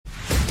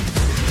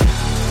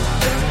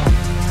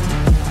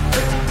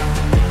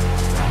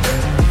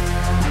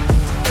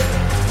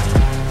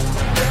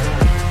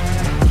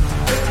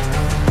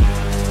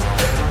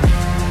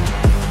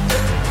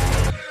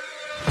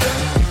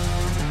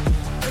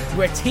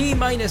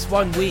T-minus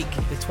 1 week,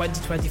 the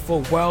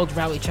 2024 World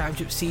Rally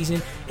Championship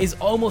season is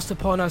almost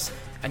upon us,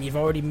 and you've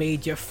already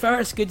made your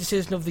first good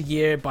decision of the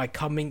year by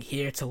coming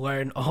here to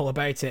learn all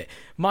about it.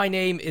 My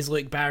name is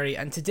Luke Barry,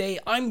 and today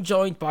I'm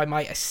joined by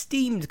my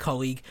esteemed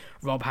colleague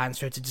Rob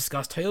Hansford to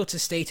discuss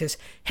Toyota's status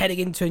heading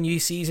into a new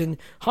season,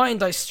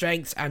 Hyundai's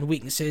strengths and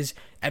weaknesses,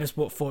 M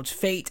Sport Ford's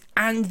fate,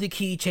 and the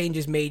key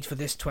changes made for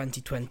this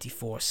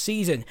 2024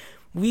 season.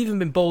 We've even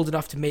been bold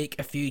enough to make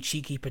a few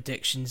cheeky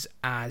predictions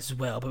as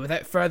well. But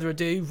without further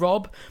ado,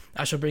 Rob,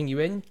 I shall bring you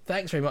in.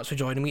 Thanks very much for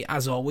joining me,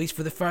 as always,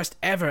 for the first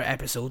ever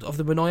episode of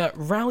the Manoia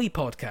Rally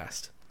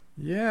Podcast.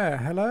 Yeah,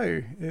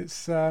 hello.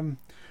 It's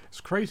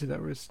crazy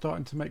that we're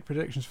starting to make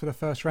predictions for the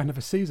first round of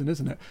a season,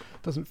 isn't it?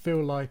 Doesn't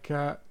feel like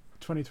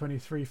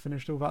 2023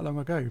 finished all that long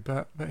ago,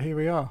 but here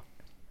we are.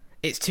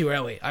 It's too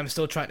early. I'm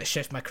still trying to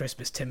shift my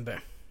Christmas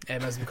timber,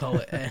 as we call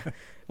it.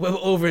 We're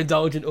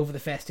overindulgent over the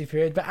festive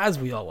period, but as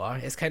we all are,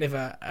 it's kind of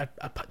a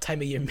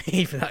time of year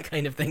made for that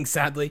kind of thing,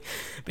 sadly.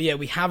 But yeah,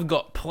 we have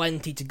got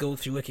plenty to go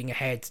through looking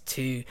ahead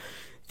to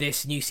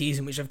this new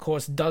season, which of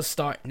course does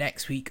start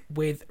next week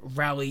with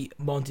Rally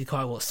Monte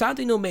Carlo.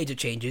 Sadly, no major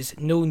changes,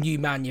 no new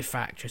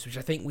manufacturers, which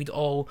I think we'd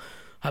all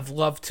have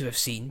loved to have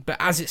seen. But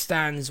as it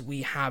stands,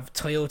 we have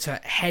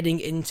Toyota heading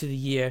into the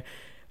year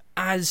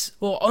as,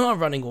 well, on our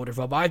running order,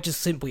 Rob, I've just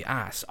simply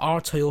asked,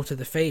 are Toyota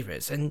the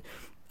favourites? And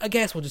I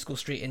guess we'll just go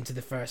straight into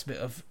the first bit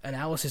of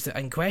analysis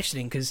and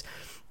questioning, because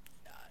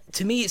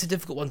to me it's a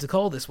difficult one to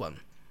call, this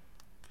one.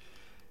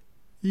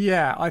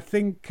 Yeah, I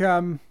think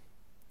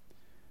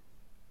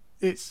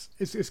it's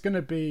going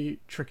to be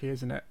tricky,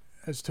 isn't it,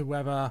 as to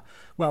whether,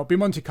 well, it'll be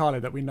Monte Carlo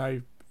that we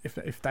know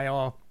if they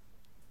are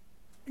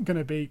going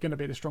to be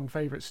the strong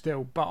favourites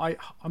still. But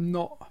I'm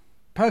not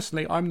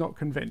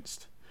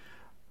convinced.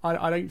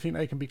 I don't think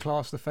they can be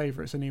classed the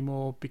favourites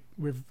anymore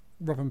with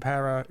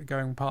Rovanperä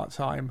going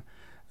part-time.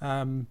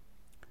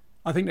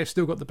 I think they've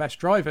still got the best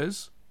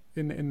drivers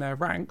in their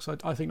ranks.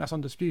 I think that's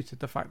undisputed,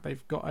 the fact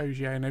they've got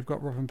Ogier and they've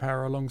got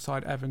Rovanperä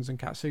alongside Evans and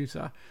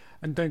Katsuta.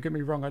 And don't get me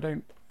wrong, I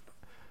don't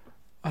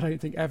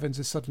think Evans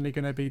is suddenly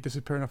going to be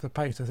disappearing off the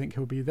pace. I think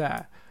he'll be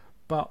there.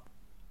 But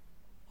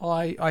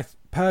I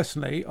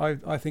personally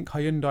think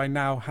Hyundai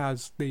now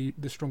has the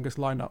strongest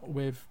lineup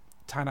with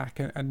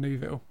Tanak and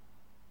Neuville.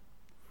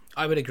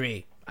 I would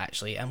agree,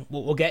 actually, and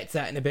we'll get to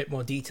that in a bit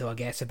more detail, I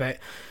guess, about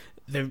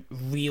the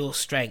real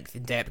strength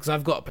in depth, because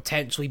I've got a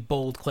potentially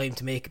bold claim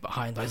to make about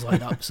Hyundai's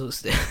lineup, so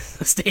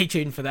stay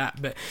tuned for that.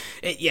 But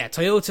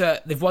Toyota,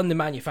 they've won the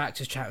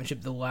Manufacturers'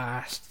 Championship the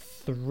last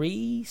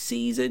 3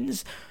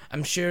 seasons.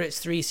 I'm sure it's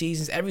 3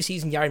 seasons. Every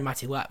season Jari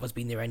Matti-Lat has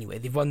been there anyway.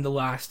 They've won the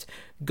last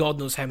God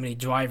knows how many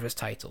drivers'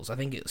 titles. I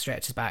think it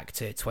stretches back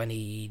to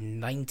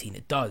 2019,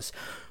 it does,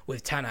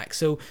 with Tanak.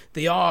 So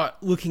they are,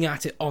 looking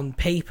at it on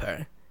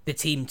paper, the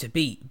team to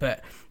beat.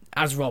 But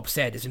as Rob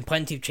said, there's been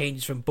plenty of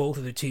changes from both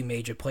of the two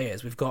major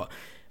players. We've got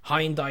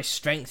Hyundai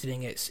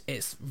strengthening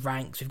its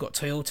ranks. We've got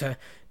Toyota,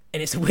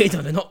 and it's a weird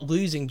one, they're not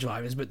losing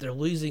drivers, but they're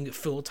losing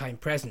full-time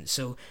presence.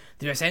 So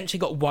they've essentially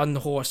got one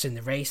horse in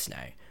the race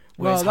now,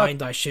 whereas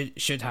Hyundai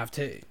should have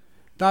 2.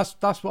 That's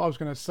what I was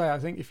going to say. I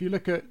think if you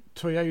look at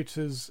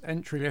Toyota's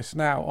entry list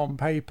now on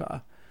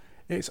paper,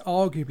 it's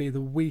arguably the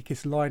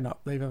weakest lineup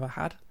they've ever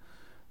had.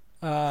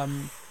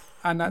 And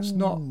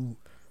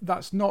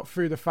that's not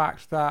through the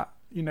fact that,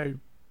 you know,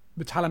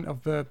 the talent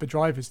of the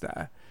drivers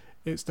there.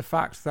 It's the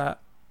fact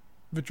that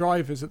the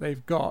drivers that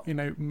they've got, you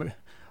know,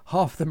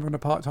 half of them are on a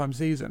part-time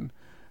season.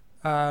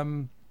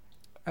 And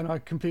I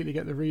completely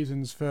get the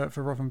reasons for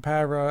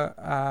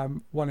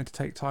Rovanperä wanting to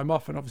take time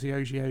off, and obviously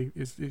Ogier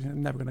is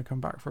never going to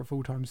come back for a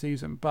full-time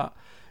season. But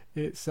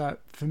it's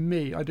for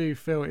me, I do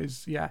feel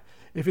if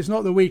it's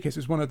not the weakest,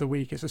 it's one of the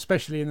weakest,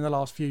 especially in the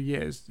last few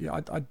years.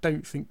 Yeah, I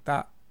don't think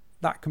that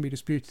can be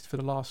disputed for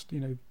the last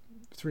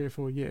 3 or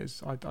 4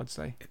 years. I'd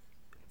say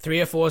 3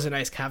 or 4 is a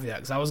nice caveat,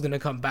 because I was going to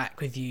come back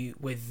with you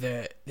with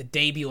the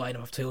debut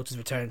lineup of Toyota's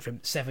return from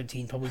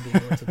 17 probably being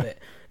a little bit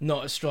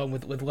not as strong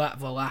with Latvala,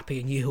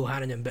 Lappi and Juho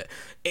Hänninen. But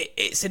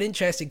it's an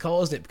interesting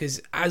call, isn't it?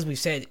 Because as we've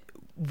said,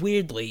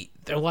 weirdly,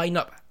 their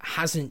lineup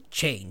hasn't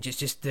changed. It's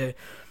just the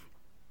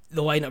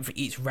lineup for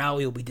each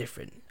rally will be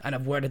different. And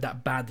I've worded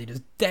that badly.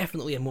 There's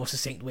definitely a more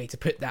succinct way to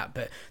put that,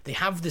 but they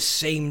have the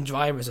same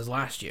drivers as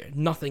last year.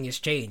 Nothing has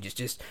changed. It's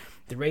just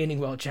the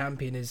reigning world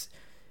champion is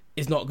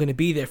not going to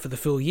be there for the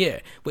full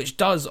year, which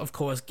does, of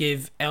course,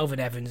 give Elfyn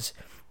Evans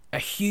a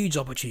huge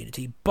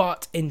opportunity,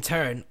 but in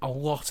turn, a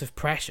lot of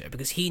pressure,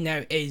 because he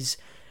now is,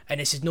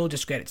 and this is no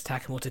discredit to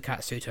Takamoto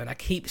Katsuta, and I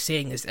keep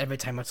saying this every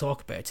time I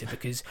talk about it,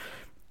 because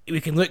we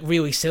can look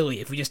really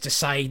silly if we just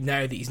decide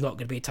now that he's not going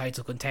to be a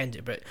title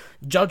contender, but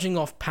judging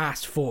off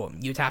past form,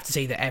 you'd have to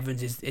say that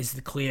Evans is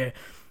the clear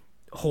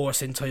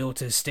horse in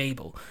Toyota's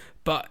stable.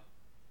 But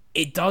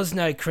it does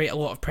now create a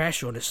lot of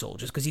pressure on the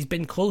soldiers, because he's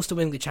been close to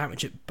winning the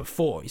championship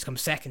before. He's come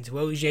second to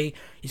Ogier,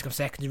 he's come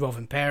second to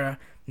Rovanperä.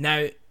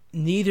 Now,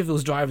 neither of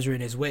those drivers are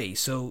in his way,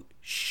 so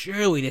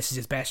surely this is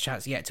his best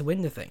chance yet to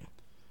win the thing.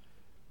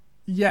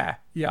 Yeah.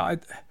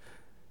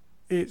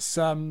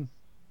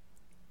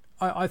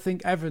 I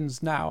think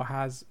Evans now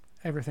has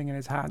everything in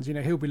his hands.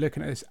 He'll be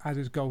looking at this as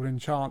his golden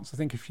chance. I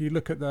think if you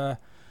look at the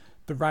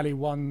Rally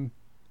 1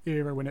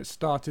 era when it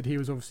started, he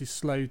was obviously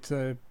slow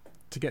to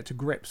get to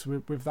grips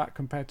with that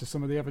compared to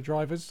some of the other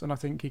drivers, and I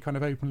think he kind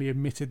of openly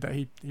admitted that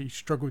he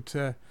struggled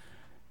to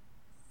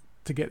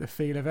get the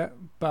feel of it.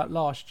 But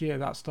last year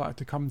that started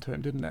to come to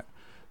him, didn't it?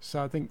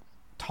 So I think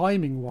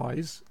timing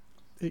wise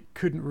it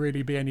couldn't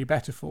really be any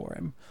better for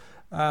him.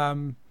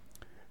 And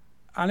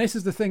this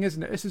is the thing,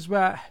 isn't it? This is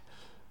where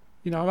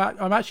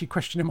I'm actually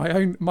questioning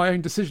my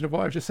own decision of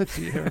what I've just said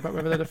to you here about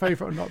whether they're the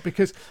favourite or not,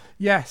 because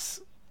yes,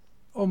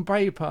 on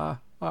paper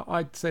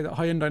I'd say that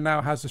Hyundai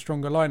now has the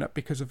stronger lineup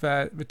because of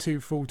the two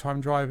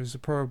full-time drivers are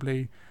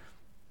probably,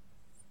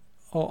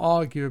 or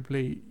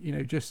arguably,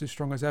 just as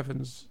strong as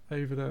Evans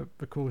over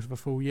the course of a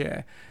full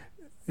year.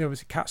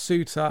 Obviously,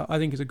 Katsuta, I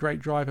think, is a great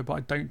driver, but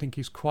I don't think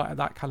he's quite at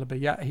that calibre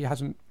yet.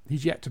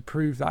 He's yet to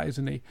prove that,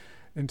 isn't he,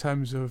 in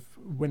terms of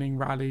winning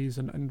rallies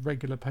and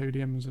regular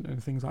podiums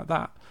and things like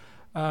that.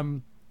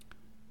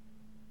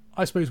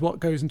 I suppose what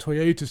goes in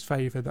Toyota's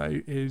favour,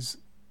 though, is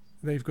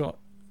they've got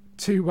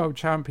two world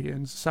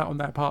champions sat on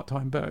their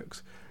part-time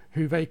books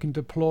who they can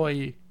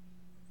deploy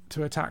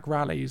to attack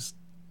rallies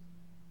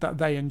that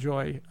they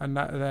enjoy and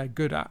that they're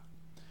good at,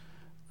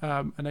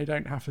 and they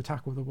don't have to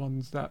tackle the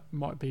ones that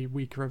might be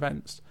weaker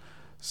events.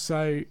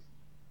 So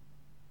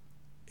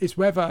it's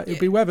it'll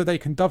be whether they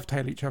can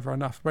dovetail each other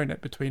enough, won't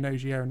it, between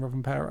Ogier and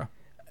Rovanperä.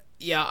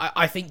 Yeah,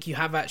 I think you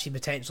have actually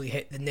potentially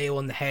hit the nail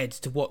on the head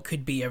to what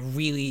could be a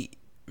really,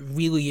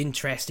 really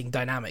interesting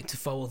dynamic to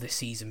follow this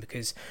season,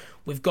 because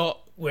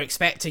we're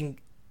expecting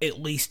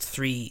at least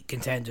 3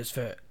 contenders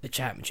for the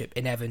championship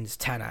in Evans,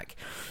 Tanak,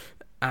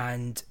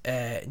 and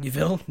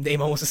Neuville.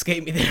 Name almost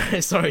escaped me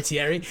there. Sorry,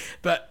 Thierry.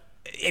 But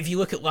if you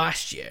look at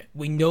last year,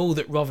 we know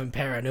that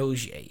Rovanperä and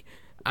Ogier,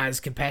 as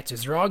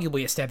competitors, are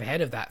arguably a step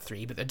ahead of that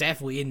 3, but they're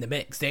definitely in the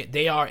mix.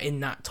 They are in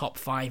that top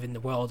 5 in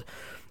the world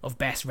of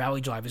best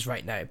rally drivers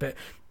right now, but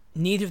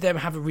neither of them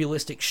have a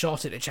realistic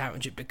shot at the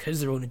championship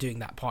because they're only doing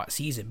that part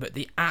season, but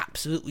they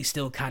absolutely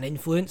still can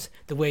influence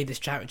the way this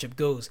championship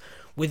goes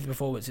with the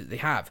performance that they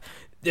have.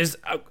 There's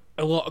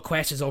a lot of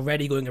questions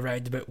already going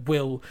around about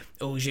will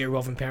Ogier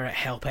Rovanperä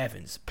help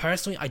Evans.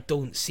 Personally, I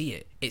don't see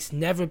it. It's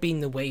never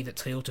been the way that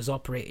Toyota's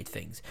operated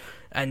things,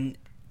 and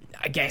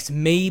I guess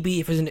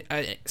maybe if there's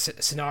a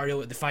scenario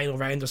at the final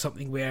round or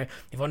something where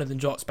if one of them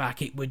drops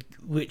back, it would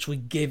literally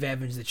give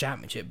Evans the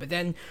championship. But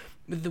then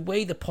with the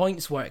way the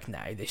points work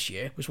now this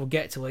year, which we'll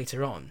get to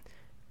later on,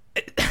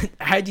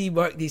 how do you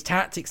work these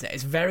tactics now?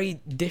 It's very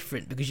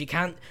different because you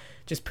can't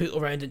just put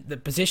around the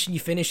position you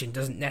finish in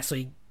doesn't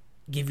necessarily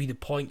give you the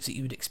points that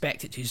you would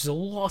expect it to. There's a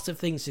lot of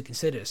things to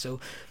consider. So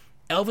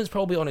Elvin's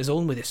probably on his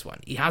own with this one.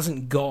 He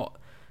hasn't got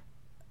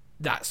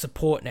that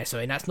support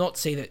necessarily, and that's not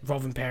to say that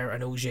Rovanperä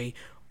and Ogier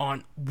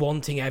aren't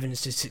wanting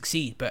Evans to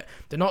succeed, but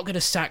they're not going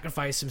to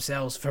sacrifice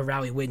themselves for a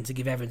rally win to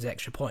give Evans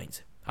extra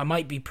points. I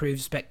might be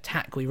proved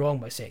spectacularly wrong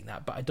by saying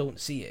that, but I don't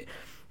see it.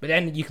 But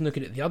then you can look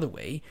at it the other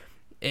way,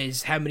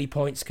 is how many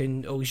points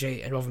can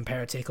Ogier and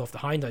Rovanperä take off the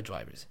Hyundai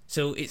drivers?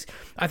 So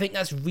I think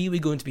that's really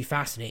going to be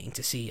fascinating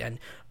to see, and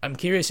I'm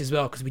curious as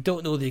well because we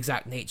don't know the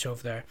exact nature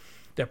of their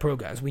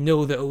programs. We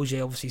know that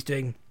Ogier obviously is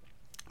doing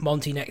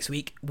Monty next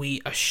week.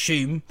 We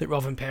assume that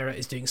Rovanperä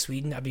is doing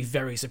Sweden. I'd be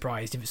very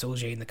surprised if it's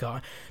Ogier in the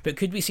car. But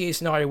could we see a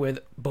scenario where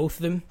both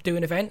of them do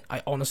an event?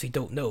 I honestly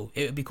don't know.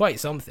 It would be quite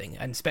something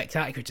and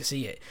spectacular to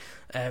see it.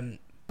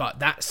 But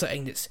that's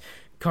something that's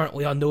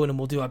currently unknown, and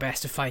we'll do our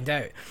best to find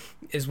out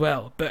as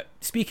well. But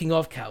speaking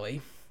of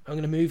Callie, I'm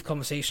going to move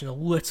conversation a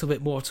little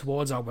bit more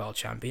towards our world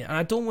champion, and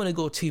I don't want to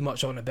go too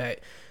much on about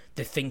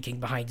the thinking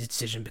behind his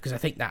decision because I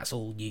think that's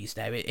old news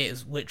now.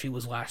 It literally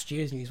was last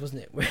year's news,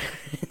 wasn't it?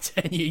 It's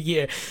a new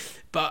year.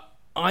 But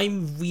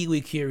I'm really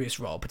curious,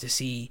 Rob, to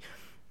see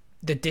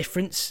the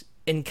difference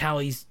in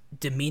Callie's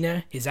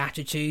demeanour, his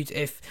attitude.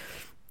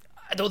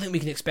 I don't think we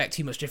can expect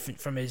too much different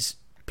from his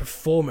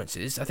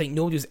performances. I think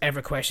nobody was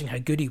ever questioning how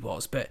good he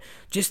was, but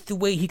just the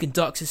way he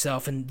conducts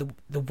himself and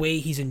the way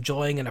he's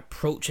enjoying and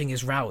approaching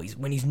his rallies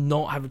when he's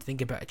not having to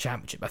think about a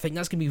championship, I think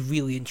that's going to be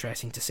really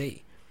interesting to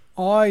see.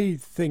 I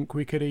think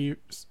we could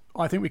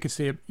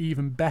see an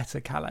even better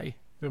Calais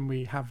than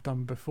we have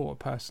done before,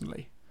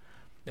 personally.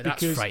 Now,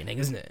 that's frightening,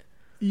 isn't it?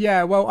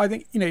 Yeah, well, I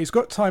think he's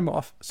got time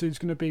off, so he's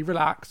going to be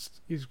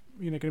relaxed. He's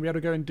going to be able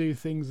to go and do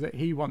things that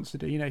he wants to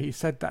do. He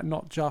said that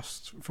not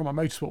just from a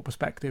motorsport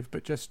perspective,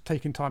 but just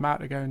taking time out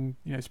to go and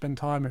spend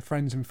time with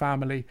friends and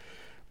family.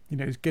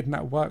 He's getting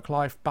that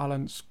work-life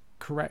balance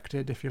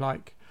corrected, if you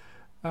like.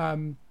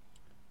 So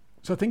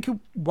I think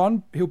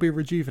he'll be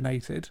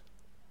rejuvenated.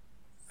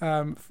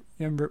 And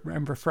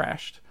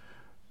refreshed,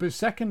 but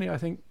secondly, I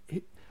think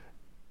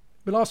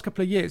the last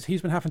couple of years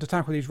he's been having to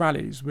tackle these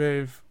rallies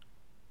with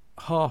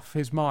half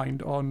his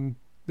mind on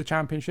the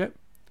championship,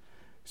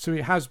 so he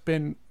has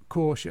been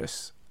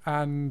cautious,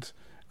 and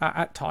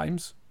at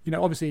times,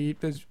 obviously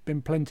there's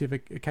been plenty of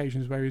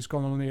occasions where he's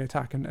gone on the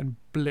attack and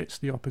blitzed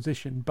the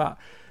opposition, but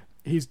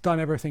he's done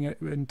everything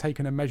and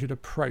taken a measured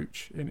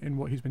approach in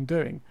what he's been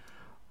doing.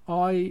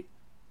 I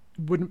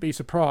wouldn't be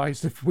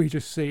surprised if we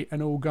just see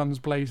an all guns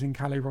blazing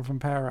Kalle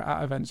Rovanperä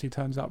at events he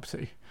turns up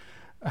to,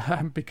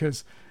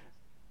 because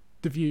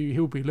the view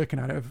he'll be looking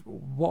at it of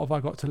what have I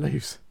got to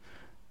lose.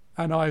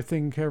 And I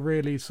think a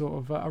really sort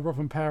of a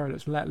Rovanperä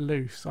that's let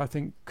loose, I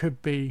think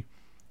could be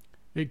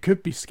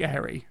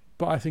scary,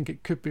 but I think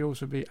it could be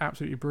also be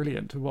absolutely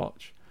brilliant to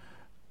watch.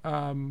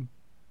 And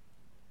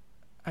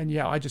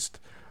yeah, I've just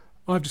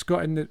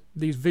got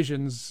these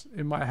visions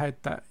in my head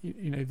that,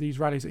 you know, these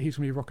rallies that he's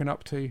going to be rocking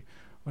up to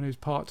on his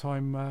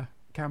part-time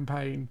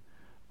campaign,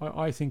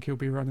 I think he'll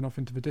be running off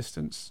into the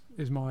distance.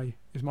 Is my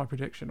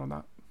prediction on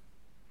that.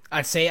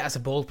 I'd say it as a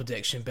bold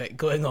prediction, but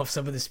going off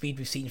some of the speed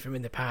we've seen from him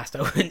in the past,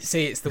 I wouldn't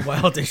say it's the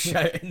wildest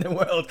shout in the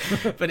world.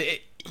 But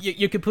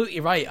you're completely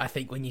right, I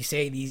think, when you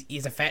say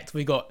he's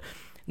effectively got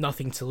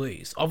nothing to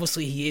lose.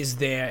 Obviously, he is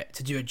there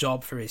to do a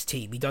job for his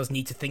team. He does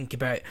need to think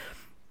about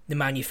the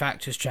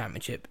Manufacturers'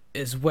 Championship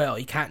as well.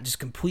 He can't just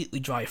completely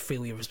drive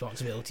freely of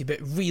responsibility, but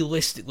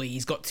realistically,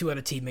 he's got 2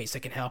 other teammates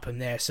that can help him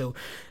there, so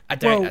I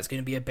doubt that's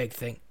going to be a big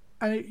thing.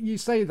 And you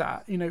say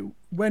that, you know,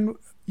 when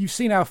you've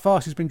seen how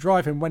fast he's been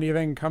driving, when he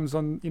then comes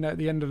on, you know, at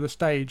the end of the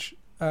stage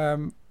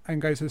and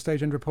goes to the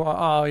stage and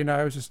report, you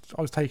know,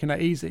 I was taking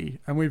it easy,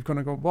 and we've gone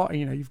and gone, what?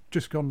 You know, you've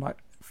just gone like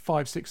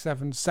 5, 6,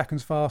 7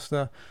 seconds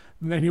faster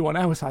than anyone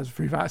else has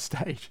through that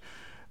stage,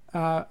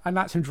 and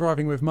that's him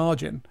driving with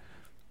margin.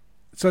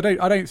 So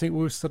I don't think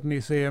we'll suddenly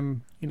see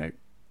him, you know,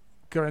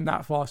 going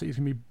that fast that he's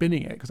going to be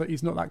binning it, because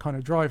he's not that kind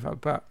of driver.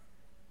 But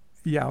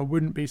yeah, I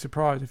wouldn't be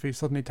surprised if he's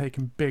suddenly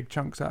taking big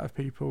chunks out of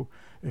people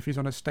if he's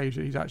on a stage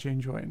that he's actually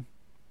enjoying.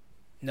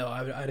 No,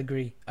 I'd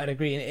agree.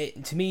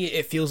 And to me,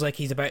 it feels like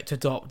he's about to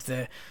adopt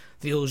the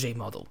Ogier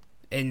model,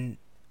 in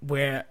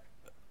where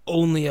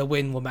only a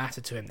win will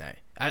matter to him now.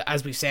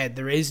 As we said,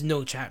 there is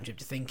no championship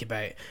to think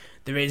about.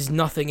 There is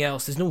nothing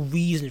else. There's no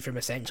reason for him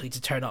essentially to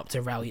turn up to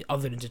a rally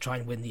other than to try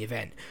and win the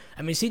event.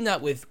 And we've seen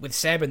that with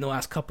Seb in the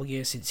last couple of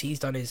years since he's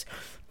done his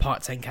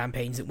part-time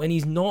campaigns, that when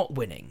he's not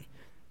winning,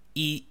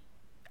 to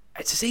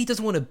say he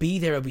doesn't want to be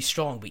there or be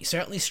strong, but he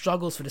certainly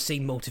struggles for the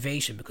same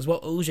motivation, because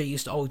what Ogier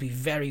used to always be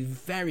very,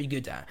 very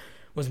good at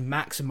was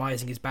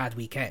maximising his bad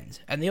weekends.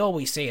 And they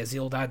always say, as the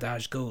old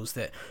adage goes,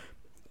 that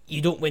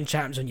you don't win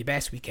champions on your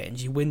best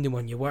weekends, you win them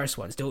on your worst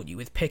ones, don't you,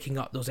 with picking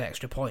up those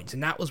extra points.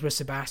 And that was where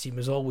Sebastian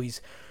was always,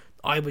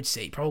 I would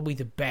say, probably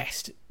the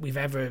best we've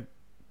ever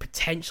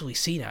potentially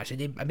seen,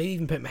 actually. I maybe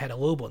even put my head a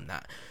lobe on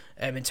that,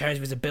 in terms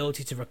of his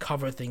ability to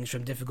recover things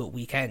from difficult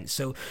weekends.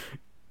 So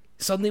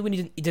suddenly when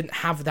he didn't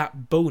have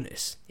that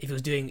bonus, if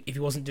he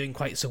wasn't doing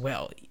quite so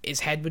well,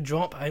 his head would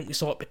drop. I think we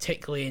saw it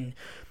particularly in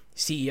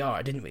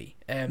CER, didn't we?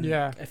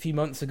 A few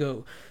months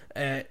ago.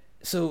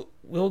 So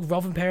will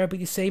Rovanperä be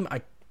the same?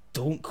 I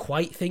don't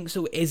quite think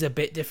so. It is a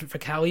bit different for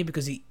Kalle,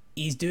 because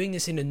he's doing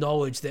this in the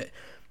knowledge that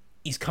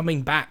he's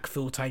coming back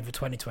full time for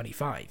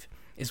 2025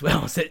 as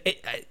well. So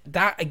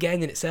that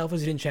again in itself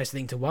is an interesting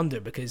thing to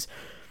wonder, because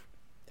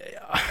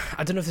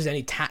I don't know if there's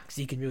any tax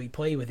you can really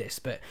play with this,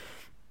 but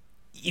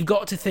you've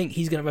got to think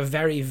he's going to have a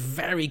very,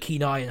 very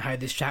keen eye on how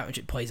this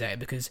championship plays out,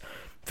 because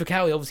for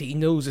Kalle, obviously, he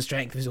knows the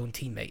strength of his own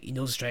teammate. He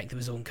knows the strength of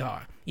his own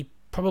car. He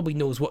probably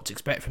knows what to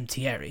expect from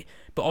Thierry.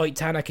 But Oyt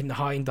Tanak in the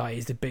Hyundai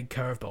is the big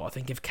curveball. I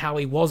think if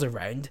Kalle was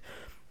around,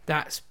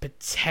 that's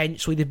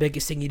potentially the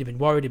biggest thing you'd have been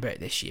worried about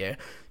this year,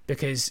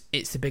 because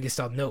it's the biggest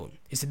unknown.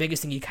 It's the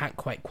biggest thing you can't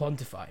quite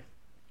quantify.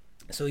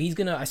 So he's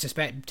going to, I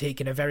suspect, be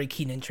taking a very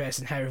keen interest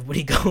in how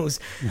everybody goes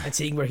and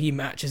seeing where he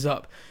matches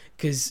up,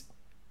 because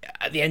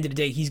at the end of the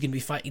day, he's going to be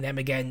fighting them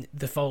again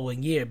the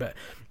following year. But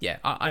yeah,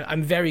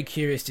 I'm very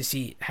curious to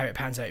see how it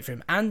pans out for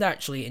him. And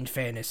actually, in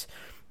fairness,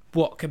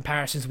 what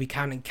comparisons we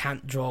can and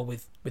can't draw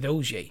with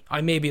Ogier.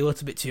 I may be a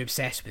little bit too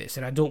obsessed with this,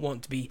 and I don't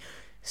want to be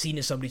seen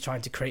as somebody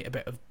trying to create a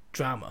bit of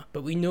drama.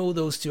 But we know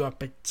those two are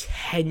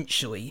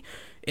potentially,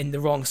 in the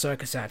wrong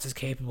circumstances,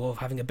 capable of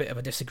having a bit of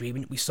a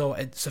disagreement. We saw it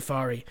at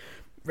Safari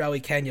Rally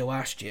Kenya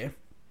last year.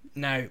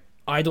 Now,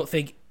 I don't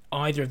think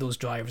either of those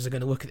drivers are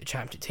going to look at the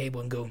championship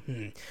table and go,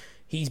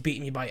 he's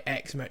beaten me by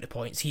X amount of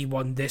points, he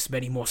won this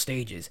many more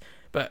stages.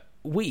 But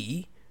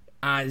we,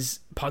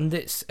 as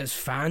pundits, as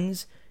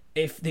fans,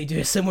 if they do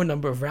a similar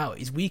number of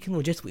rallies, we can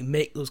legitimately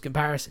make those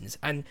comparisons.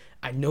 And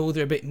I know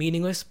they're a bit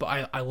meaningless,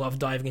 but I love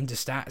diving into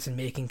stats and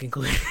making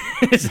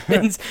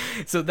conclusions.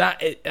 So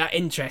that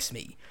interests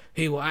me,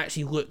 who will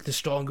actually look the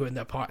stronger in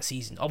their part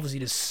season. Obviously,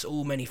 there's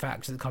so many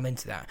factors that come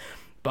into that.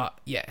 But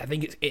yeah, I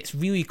think it's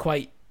really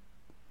quite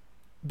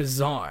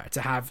bizarre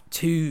to have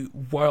two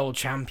world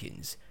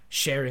champions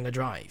sharing a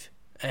drive.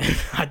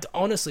 And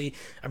honestly,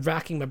 I'm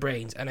racking my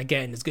brains, and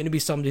again, there's going to be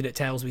somebody that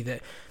tells me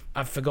that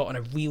I've forgotten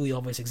a really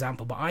obvious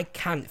example, but I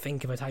can't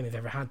think of a time I've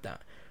ever had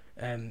that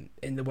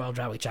in the World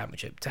Rally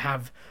Championship, to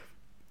have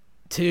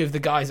two of the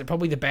guys that are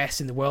probably the best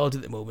in the world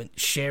at the moment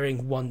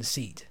sharing one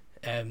seat.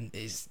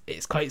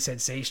 It's quite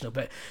sensational.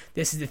 But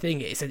this is the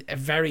thing, it's a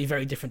very,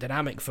 very different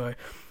dynamic for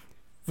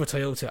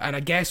Toyota. And I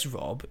guess,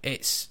 Rob,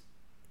 it's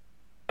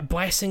a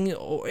blessing,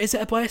 or is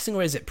it a blessing,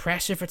 or is it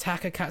pressure for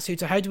Taka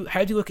Katsuta? How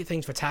do you look at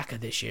things for Taka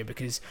this year?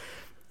 Because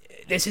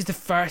this is the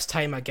first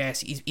time, I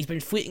guess, he's been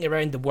fleeting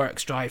around the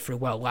works drive for a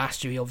while.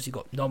 Last year, he obviously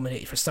got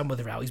nominated for some of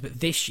the rallies, but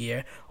this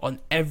year, on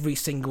every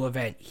single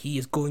event, he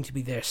is going to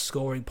be there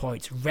scoring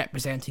points,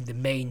 representing the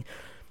main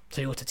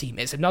Toyota team.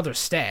 It's another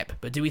step,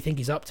 but do we think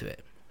he's up to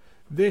it?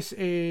 This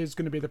is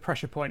going to be the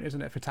pressure point,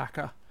 isn't it, for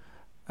Taka?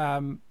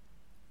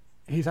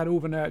 He's had all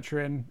the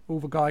nurturing, all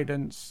the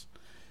guidance.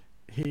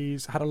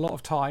 He's had a lot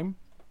of time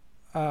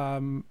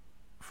from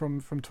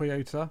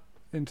Toyota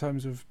in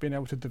terms of being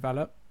able to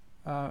develop.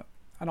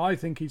 And I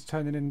think he's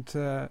turning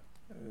into a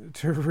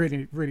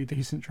really, really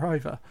decent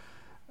driver.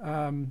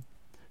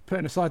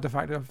 Putting aside the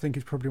fact that I think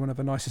he's probably one of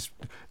the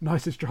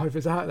nicest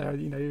drivers out there,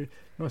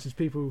 nicest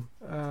people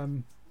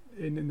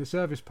in the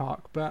service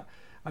park. But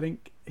I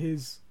think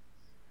he's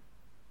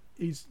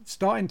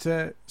starting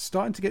to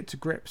get to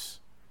grips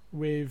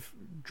with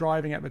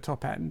driving at the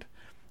top end.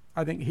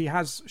 I think he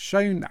has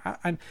shown that,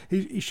 and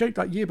he showed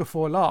that year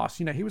before last.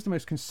 He was the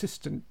most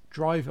consistent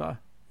driver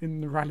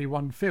in the Rally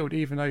 1 field,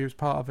 even though he was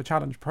part of a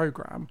challenge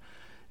program.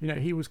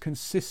 He was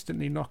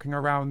consistently knocking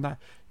around that,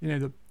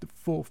 the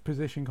fourth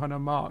position kind of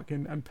mark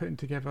and putting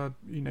together,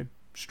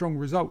 strong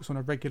results on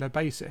a regular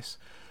basis.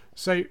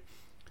 So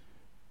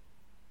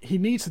he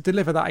needs to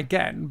deliver that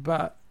again,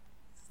 but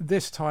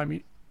this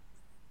time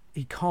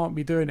he can't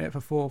be doing it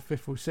for fourth,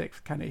 fifth or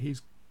sixth, can he?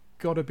 He's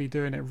got to be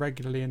doing it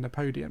regularly in the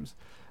podiums.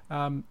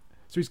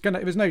 So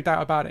there's no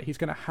doubt about it, he's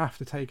going to have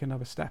to take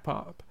another step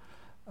up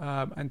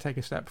and take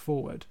a step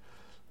forward.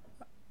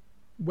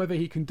 Whether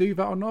he can do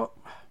that or not,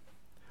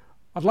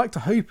 I'd like to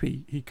hope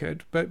he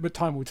could, but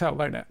time will tell,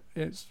 won't it?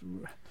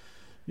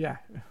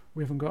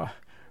 We haven't got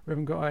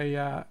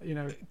a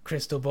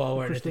crystal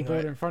ball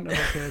in front of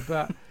us here,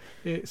 but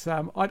it's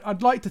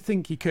I'd like to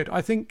think he could.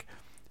 I think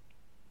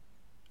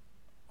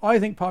part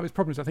of his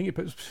problem is I think he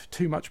puts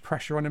too much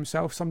pressure on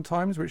himself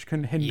sometimes, which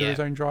can hinder his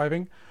own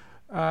driving.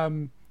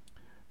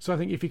 So I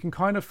think if he can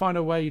kind of find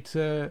a way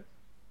to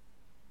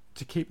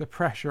keep the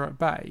pressure at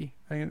bay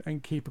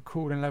and keep a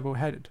cool and level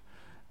head,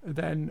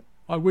 then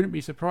I wouldn't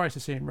be surprised to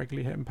see him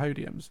regularly hitting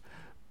podiums.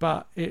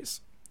 But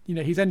it's,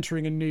 he's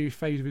entering a new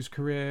phase of his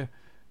career.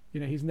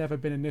 He's never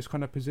been in this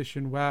kind of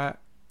position where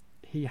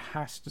he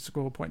has to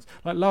score points.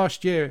 Like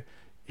last year,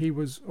 he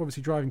was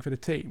obviously driving for the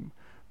team,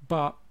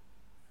 but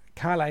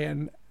Calais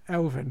and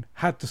Elvin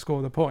had to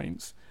score the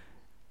points.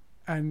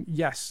 And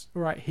yes,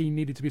 right, he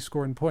needed to be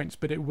scoring points,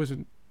 but it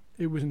wasn't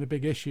a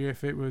big issue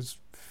if it was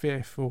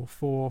fifth or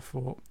fourth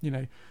or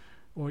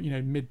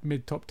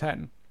mid top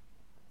 10.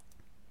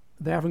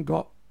 They haven't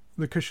got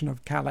the cushion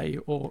of Calais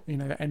or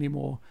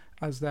anymore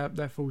as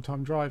their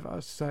full-time driver.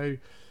 So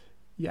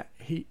yeah,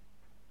 he's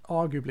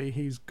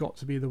got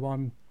to be the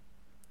one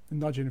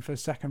nudging for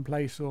second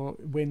place or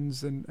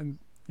wins and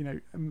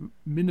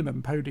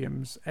minimum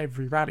podiums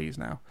every rallies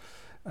now.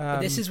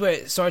 This is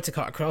where, sorry to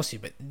cut across you,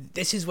 but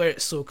this is where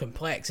it's so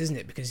complex, isn't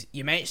it? Because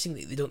you're mentioning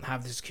that they don't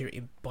have the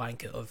security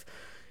blanket of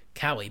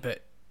Calais,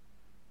 but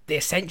they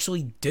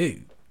essentially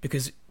do,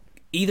 because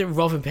either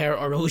Rovanperä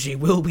or Ogier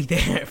will be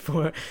there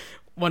for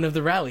one of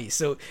the rallies.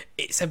 So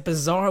it's a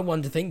bizarre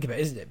one to think about,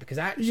 isn't it? Because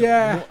actually,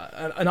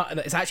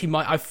 it's actually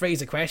I've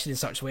phrased the question in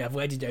such a way I've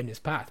led you down this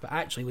path, but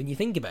actually, when you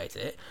think about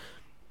it,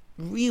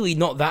 really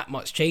not that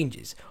much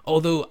changes.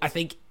 Although I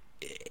think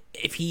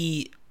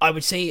I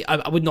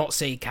would not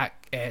say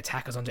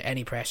Taka's under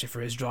any pressure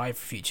for his drive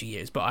for future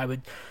years, but I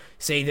would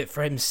say that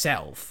for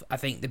himself, I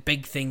think the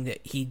big thing that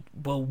he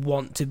will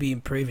want to be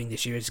improving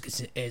this year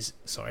is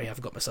sorry,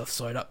 I've got myself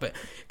sorted up, but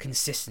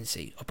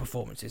consistency of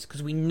performances,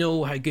 because we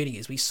know how good he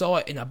is. We saw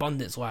it in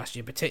abundance last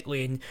year,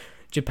 particularly in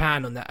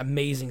Japan on that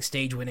amazing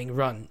stage-winning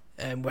run,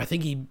 where I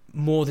think he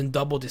more than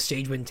doubled his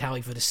stage-win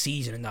tally for the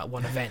season in that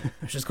one event,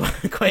 which is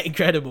quite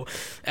incredible.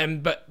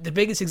 But the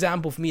biggest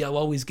example for me I'll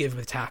always give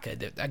with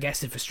Taka, I guess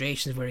the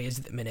frustrations where he is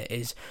at the minute,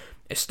 is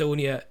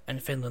Estonia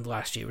and Finland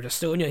last year. With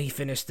Estonia, he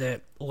finished the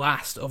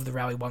last of the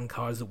Rally 1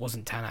 cars that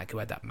wasn't Tanak, who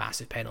had that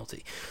massive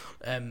penalty.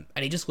 And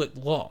he just looked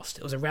lost.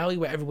 It was a rally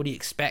where everybody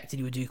expected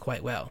he would do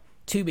quite well.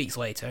 2 weeks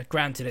later,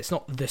 granted it's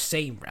not the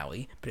same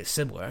rally, but it's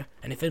similar,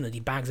 and in Finland he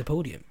bags a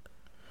podium.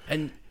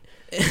 And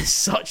it's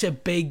such a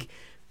big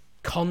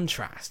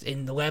contrast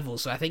in the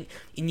levels. So I think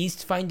he needs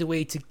to find a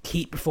way to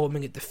keep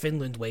performing it the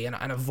Finland way and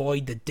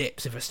avoid the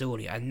dips of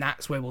Estonia, and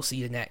that's where we'll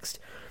see the next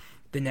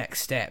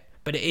step.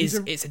 But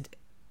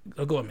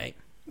oh, go on, mate.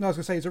 No, I was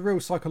going to say, he's a real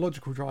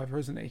psychological driver,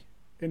 isn't he?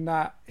 In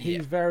that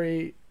he's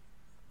very...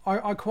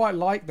 I quite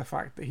like the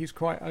fact that he's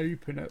quite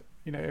open at,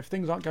 if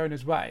things aren't going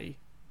his way,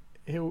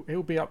 he'll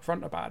be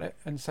upfront about it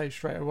and say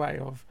straight away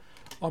of,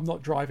 I'm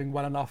not driving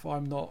well enough,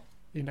 I'm not,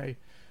 I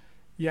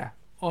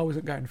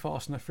wasn't going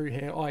fast enough through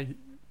here, I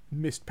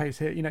missed pace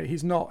here.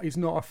 He's not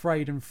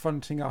afraid in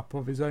fronting up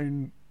of his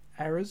own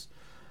errors.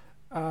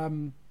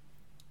 But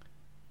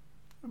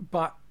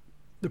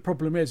the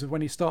problem is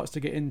when he starts to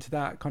get into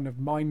that kind of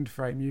mind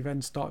frame, you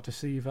then start to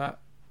see that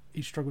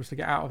he struggles to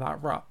get out of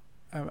that rut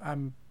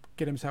and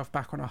get himself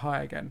back on a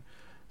high again.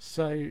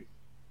 So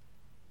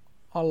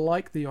I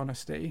like the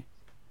honesty,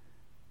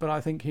 but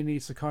I think he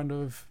needs to kind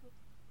of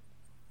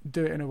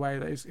do it in a way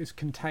that is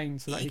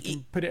contained, so that he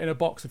can put it in a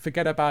box and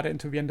forget about it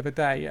until the end of the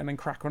day, and then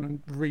crack on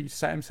and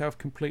reset himself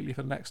completely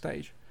for the next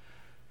stage.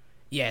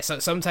 Yeah, so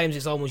sometimes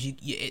it's almost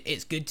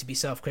it's good to be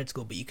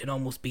self-critical, but you can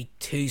almost be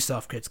too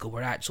self-critical,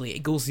 where actually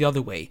it goes the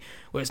other way,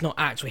 where it's not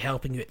actually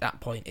helping you at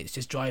that point, it's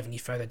just driving you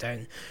further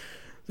down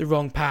the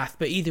wrong path.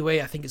 But either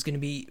way, I think it's going to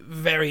be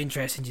very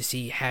interesting to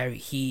see how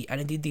he,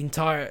 and indeed the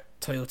entire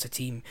Toyota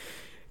team,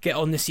 get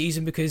on this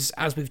season, because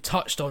as we've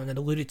touched on and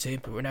alluded to,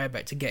 but we're now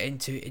about to get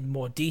into in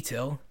more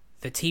detail,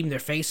 the team they're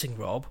facing,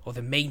 Rob, or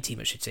the main team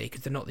I should say,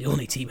 because they're not the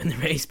only team in the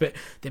race, but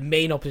the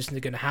main opposition they're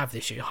going to have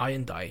this year,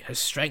 Hyundai, has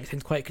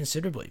strengthened quite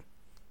considerably.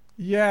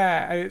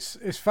 Yeah,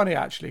 it's funny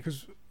actually,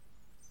 because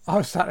I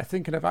was sat there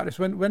thinking about this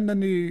when the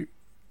new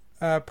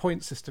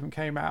point system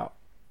came out.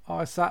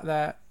 I sat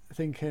there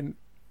thinking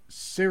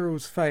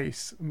Cyril's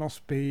face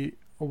must be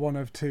one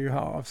of two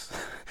halves.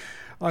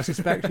 I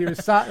suspect he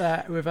was sat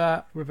there with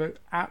an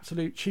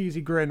absolute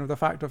cheesy grin of the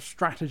fact of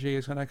strategy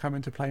is going to come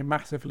into play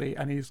massively,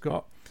 and he's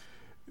got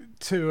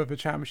two of the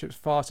championship's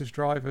fastest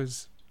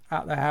drivers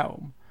at the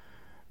helm.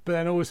 But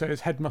then also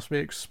his head must be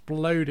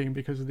exploding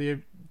because of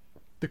the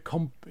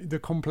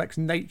complex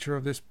nature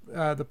of this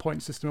the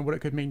point system and what it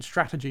could mean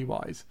strategy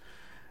wise.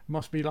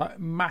 Must be like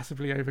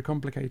massively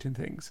overcomplicating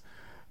things.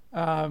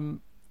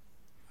 And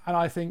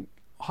I think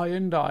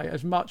Hyundai,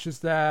 as much as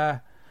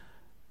their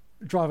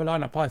driver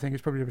lineup I think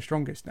is probably the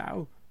strongest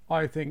now,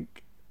 I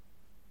think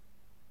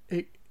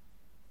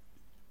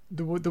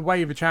the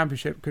way the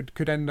championship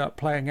could end up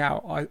playing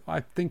out,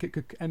 I think it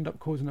could end up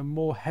causing them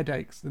more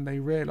headaches than they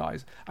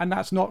realise. And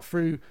that's not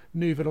through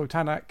Neuville or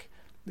Tanak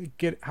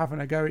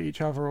having a go at each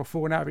other or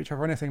falling out of each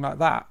other or anything like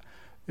that.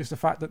 It's the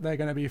fact that they're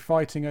going to be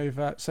fighting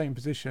over same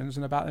positions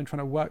and about them trying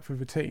to work for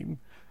the team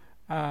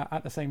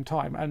at the same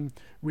time. And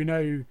we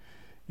know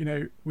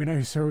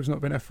Cyril's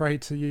not been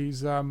afraid to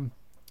use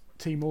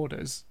team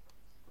orders.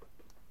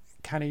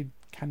 Can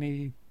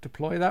he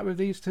deploy that with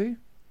these two?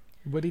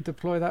 Would he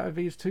deploy that with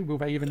these two? Will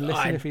they even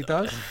listen if he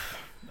does?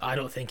 I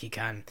don't think he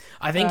can.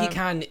 I think he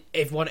can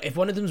if one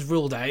of them's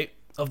ruled out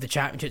of the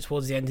championship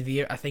towards the end of the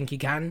year. I think he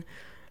can.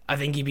 I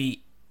think he'd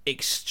be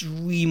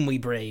extremely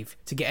brave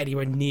to get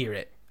anywhere near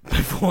it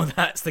before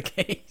that's the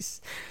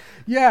case.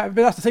 Yeah,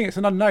 but that's the thing. It's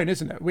an unknown,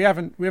 isn't it? We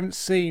haven't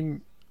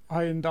seen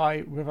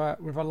Hyundai with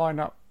a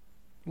lineup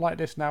like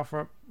this now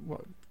for a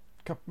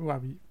couple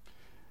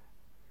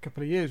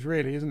of years,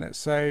 really, isn't it?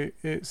 So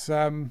it's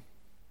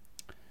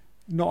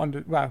not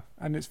under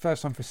and it's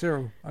first time for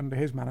Cyril under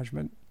his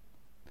management.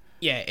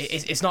 Yeah,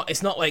 it's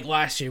not like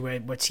last year where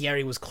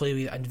Thierry was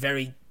clearly and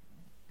very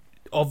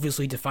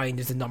obviously defined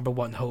as the number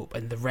one hope,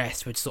 and the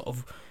rest would sort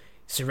of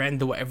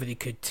surrender whatever they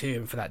could to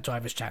him for that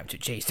drivers'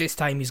 championship chase. This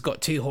time he's got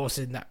two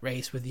horses in that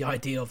race, with the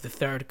idea of the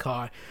third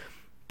car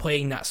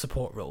playing that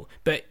support role.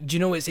 But do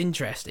you know what's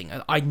interesting?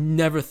 I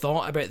never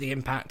thought about the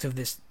impact of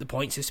the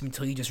point system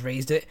until you just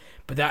raised it,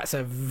 but that's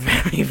a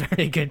very,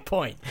 very good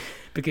point,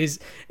 because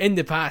in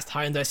the past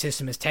Hyundai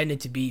system has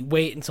tended to be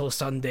wait until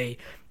Sunday.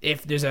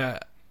 If there's a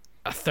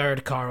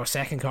third car or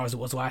second car, as it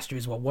was last year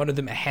as well, one of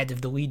them ahead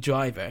of the lead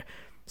driver,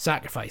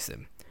 sacrifice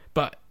them.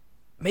 But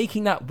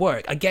making that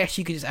work, I guess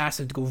you could just ask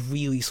them to go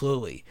really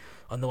slowly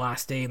on the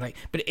last day,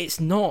 but it's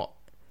not.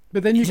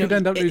 But then you could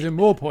end up losing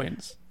more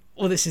points.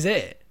 Well, this is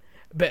it.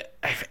 But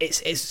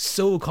it's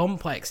so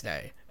complex now,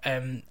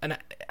 and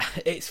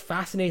it's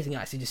fascinating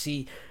actually to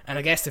see. And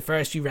I guess the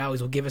first few rallies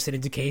will give us an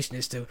indication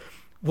as to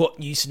what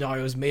new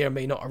scenarios may or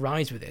may not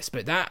arise with this.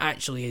 But that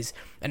actually is,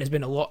 and there's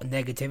been a lot of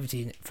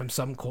negativity from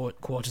some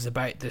quarters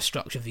about the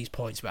structure of these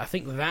points. But I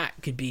think that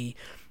could be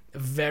a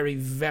very,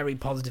 very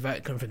positive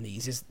outcome from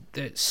these, is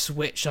the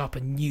switch up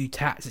and new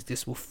tactics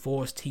this will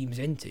force teams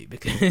into,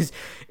 because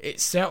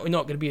it's certainly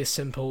not going to be as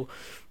simple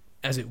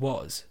as it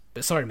was.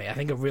 But sorry, mate, I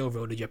think I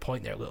railroaded your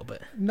point there a little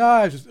bit.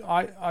 No,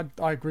 I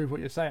agree with what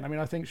you're saying. I mean,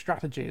 I think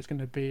strategy is going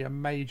to be a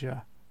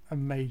major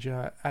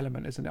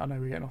element, isn't it? I know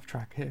we're getting off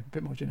track here, a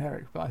bit more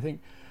generic, but I think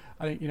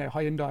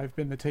Hyundai have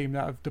been the team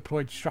that have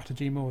deployed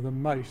strategy more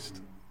than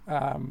most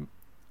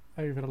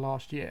over the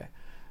last year,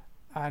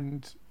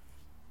 and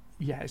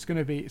yeah, it's going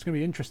to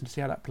be interesting to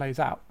see how that plays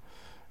out.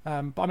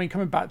 But I mean,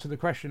 coming back to the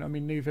question, I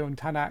mean, Neuville and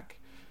Tanak,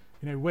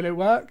 will it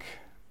work?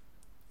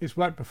 It's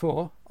worked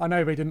before. I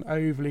know they didn't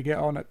overly get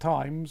on at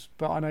times,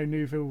 but I know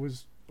Neuville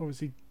was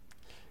obviously,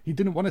 he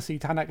didn't want to see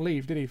Tanak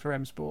leave, did he, for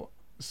M Sport?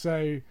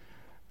 So,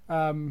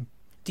 do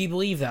you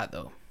believe that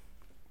though?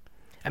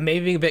 And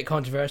maybe being a bit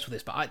controversial with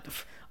this, but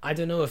I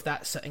don't know if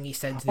that's something he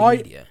said to the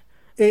media.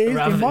 It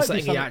rather than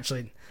something he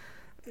actually.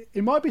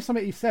 It might be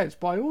something he says,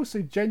 but I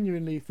also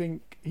genuinely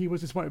think he was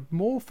disappointed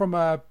more from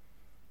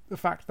the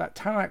fact that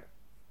Tanak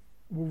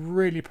will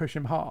really push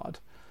him hard.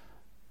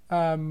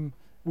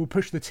 Will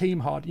push the team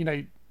hard.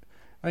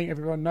 I think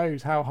everyone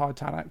knows how hard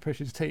Tanak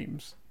pushes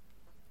teams.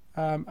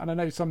 And I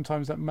know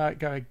sometimes that might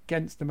go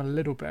against him a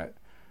little bit,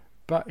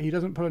 but he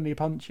doesn't pull any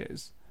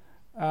punches.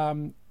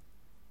 And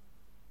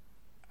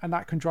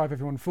that can drive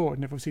everyone forward.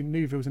 And obviously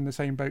Neuville's in the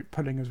same boat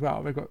pulling as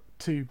well. They've got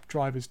two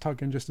drivers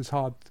tugging just as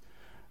hard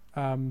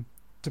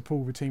to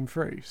pull the team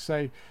through.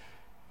 So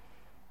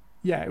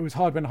yeah, it was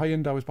hard when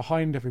Hyundai was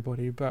behind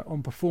everybody, but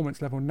on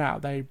performance level now,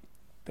 they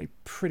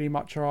pretty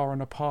much are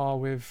on a par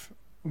with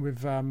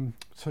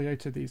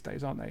Toyota these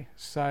days, aren't they?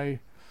 So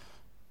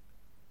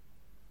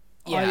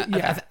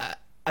Yeah,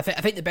 I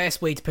think the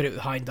best way to put it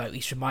with Hyundai, at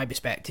least from my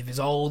perspective, is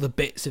all the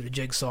bits of the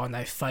jigsaw are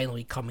now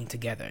finally coming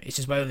together. It's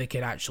just whether they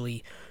can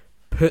actually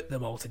put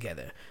them all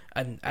together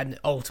and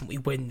ultimately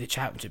win the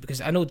championship. Because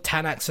I know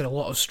Tanak said a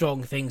lot of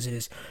strong things in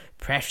his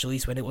press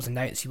release when it was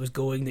announced he was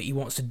going, that he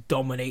wants to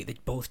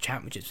dominate both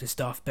championships and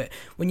stuff. But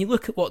when you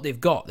look at what they've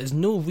got, there's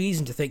no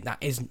reason to think that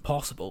isn't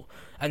possible.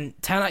 And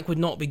Tanak would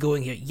not be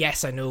going here.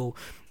 Yes, I know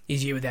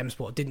his year with M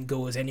Sport didn't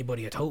go as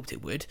anybody had hoped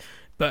it would,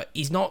 but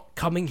he's not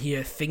coming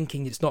here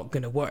thinking it's not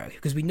going to work,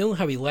 because we know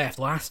how he left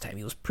last time.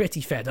 He was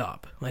pretty fed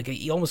up. Like,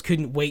 he almost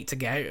couldn't wait to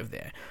get out of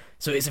there.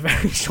 So it's a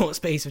very short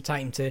space of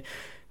time to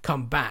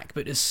come back,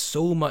 but there's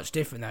so much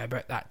different now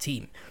about that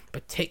team,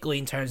 particularly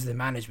in terms of the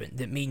management,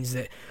 that means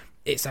that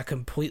it's a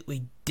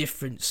completely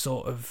different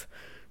sort of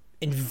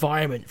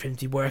environment for him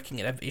to be working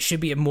in. It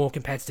should be a more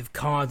competitive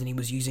car than he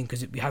was using,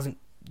 because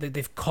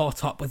they've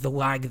caught up with the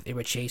lag that they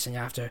were chasing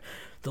after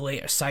the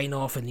later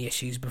sign-off and the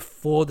issues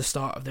before the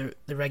start of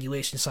the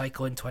regulation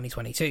cycle in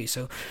 2022.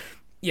 So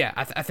yeah,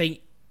 I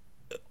think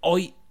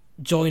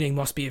joining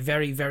must be a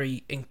very,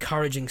 very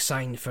encouraging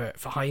sign for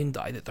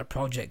Hyundai that their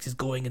project is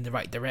going in the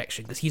right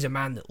direction, because he's a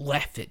man that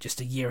left it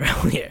just a year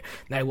earlier,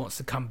 now wants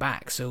to come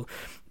back. So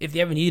if they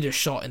ever need a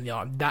shot in the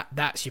arm,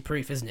 that's your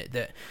proof, isn't it,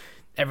 that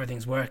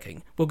everything's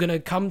working. We're going to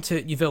come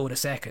to Neuville in a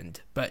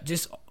second, but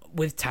just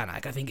with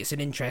Tanak, I think it's an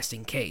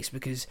interesting case,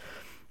 because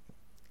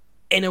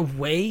in a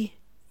way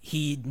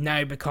he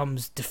now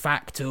becomes de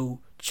facto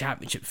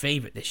championship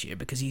favourite this year,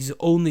 because he's the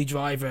only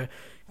driver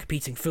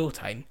competing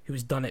full-time who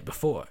has done it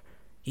before.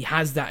 He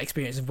has that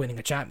experience of winning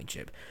a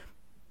championship.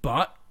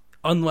 But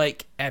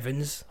unlike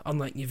Evans,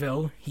 unlike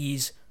Neuville,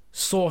 he's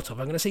sort of,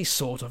 I'm going to say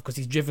sort of because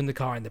he's driven the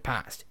car in the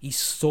past, he's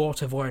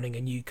sort of learning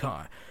a new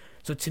car.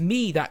 So to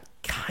me, that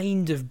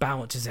kind of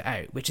balances it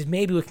out, which is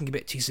maybe looking a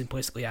bit too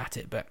simplistically at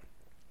it. But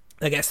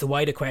I guess the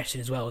wider question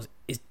as well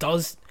is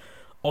does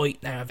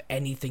Oit now have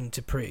anything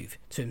to prove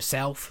to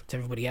himself, to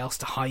everybody else,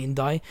 to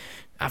Hyundai,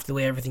 after the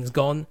way everything's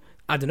gone?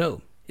 I don't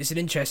know. It's an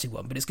interesting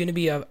one, but it's going to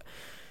be a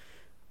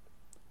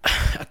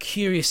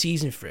curious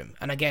season for him,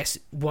 and I guess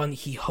one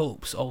he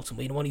hopes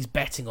ultimately, and one he's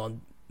betting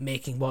on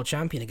making world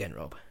champion again,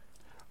 Rob.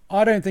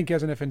 I don't think he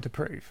has anything to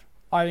prove.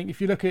 I think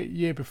if you look at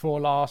year before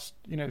last,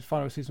 the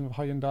final season of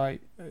Hyundai,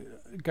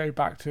 go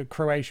back to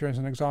Croatia as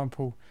an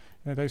example,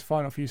 those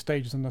final few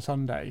stages on the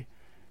Sunday,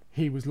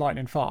 he was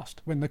lightning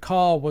fast. When the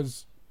car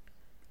was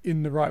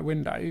in the right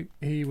window,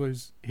 he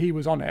was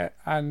on it,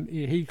 and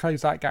he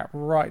closed that gap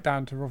right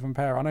down to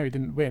Rovanperä. I know he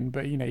didn't win,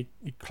 but he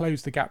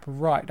closed the gap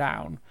right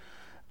down.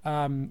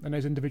 And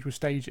those individual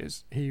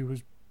stages, he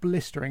was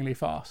blisteringly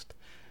fast.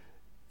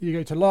 You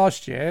go to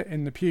last year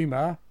in the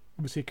Puma,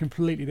 obviously a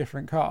completely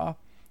different car.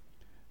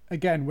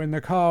 Again, when the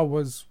car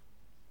was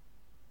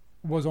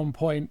on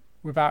point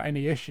without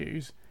any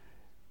issues,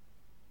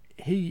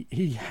 he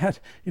had,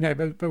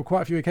 there were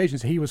quite a few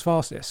occasions he was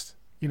fastest.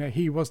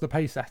 He was the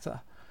pace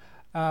setter.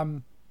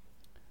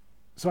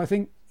 So I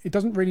think it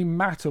doesn't really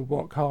matter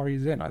what car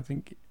he's in. I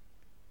think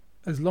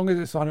as long as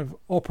it's kind of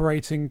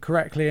operating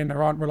correctly and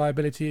there aren't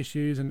reliability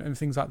issues and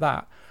things like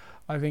that,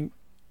 I think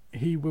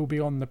he will be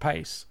on the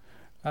pace.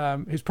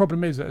 His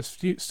problem is that as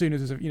soon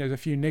as there's a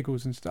few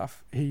niggles and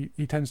stuff, he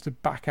tends to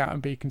back out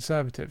and be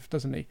conservative,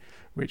 doesn't he?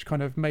 Which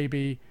kind of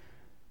maybe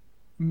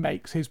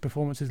makes his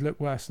performances look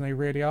worse than they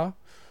really are.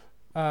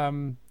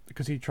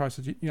 Because he tries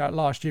to,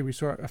 last year we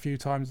saw it a few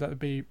times that would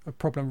be a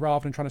problem.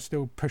 Rather than trying to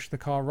still push the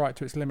car right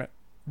to its limit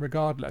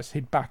regardless,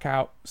 he'd back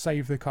out,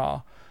 save the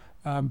car,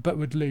 but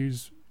would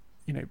lose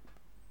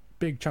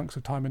big chunks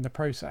of time in the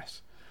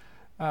process.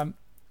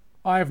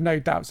 I have no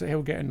doubts that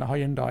he'll get in the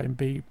Hyundai and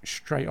be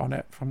straight on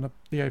it from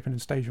the opening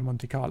stage of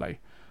Monte Carlo.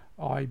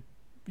 I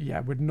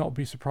would not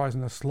be surprised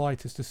in the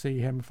slightest to see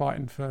him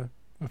fighting for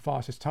the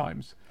fastest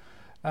times.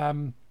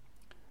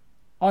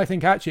 I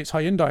think actually it's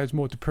Hyundai has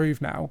more to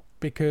prove now,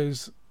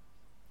 because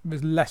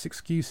there's less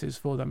excuses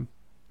for them.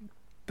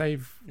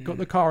 They've got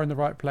the car in the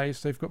right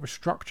place. They've got the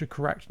structure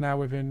correct now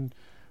within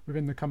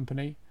the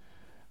company.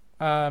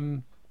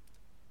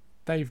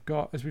 They've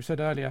got, as we said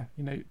earlier,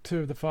 two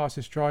of the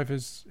fastest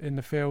drivers in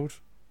the field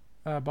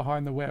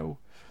behind the wheel.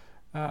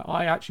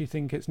 I actually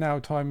think it's now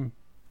time,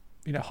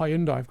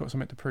 Hyundai have got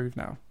something to prove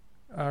now,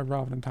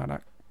 rather than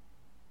Tanak.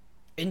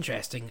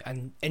 Interesting,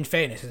 and in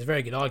fairness, it's a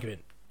very good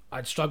argument.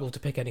 I'd struggle to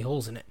pick any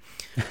holes in it,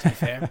 to be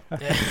fair.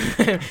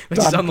 Which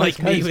is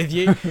unlike me with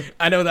you.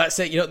 I know that's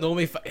it. You don't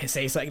normally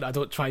say something that I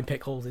don't try and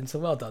pick holes in, so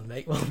well done,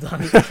 mate. Well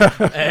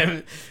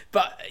done.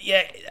 But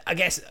yeah, I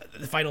guess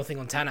the final thing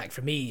on Tanak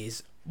for me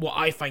is what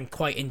I find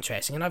quite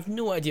interesting, and I've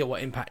no idea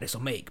what impact this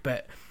will make,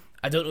 but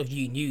I don't know if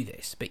you knew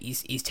this, but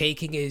he's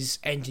taking his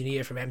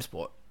engineer from M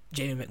Sport,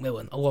 Jamie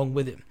McMillan, along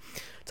with him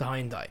to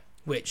Hyundai,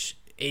 which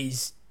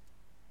is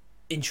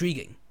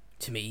intriguing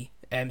to me.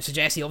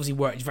 Suggests he obviously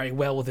worked very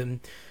well with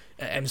him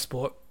at M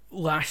Sport,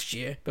 last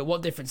year, but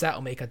what difference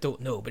that'll make, I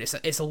don't know. But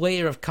it's a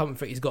layer of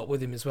comfort he's got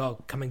with him as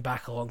well, coming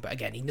back along. But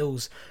again, he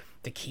knows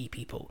the key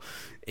people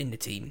in the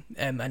team,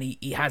 and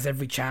he has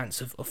every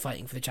chance of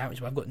fighting for the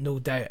championship. I've got no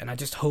doubt, and I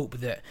just hope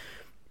that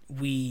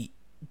we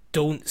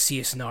don't see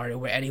a scenario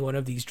where any one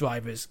of these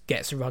drivers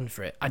gets a run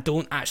for it. I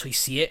don't actually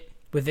see it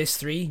with this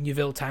three,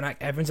 Neuville, Tanak,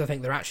 Evans. I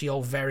think they're actually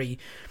all very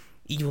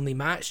evenly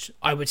matched.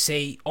 I would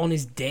say on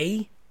his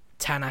day,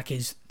 Tanak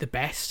is the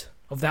best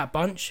of that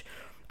bunch.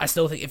 I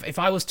still think if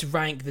I was to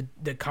rank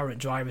the current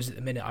drivers at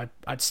the minute,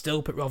 I'd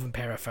still put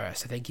Rovanperä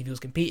first. I think if he was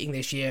competing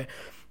this year,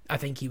 I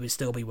think he would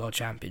still be world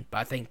champion. But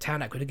I think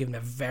Tanak would have given a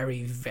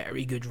very,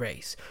 very good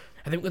race.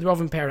 I think with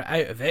Rovanperä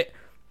out of it,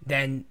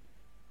 then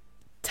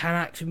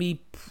Tanak for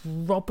me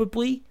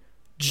probably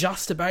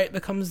just about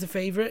becomes the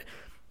favourite.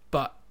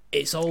 But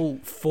it's all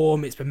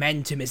form, it's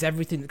momentum, it's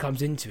everything that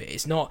comes into it.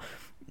 It's not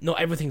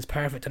everything's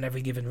perfect on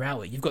every given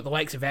rally. You've got the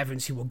likes of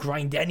Evans who will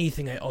grind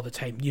anything out all the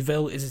time.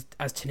 Neuville is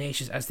as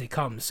tenacious as they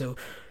come. So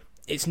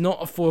it's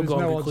not a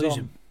foregone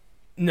conclusion.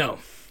 No,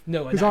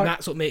 and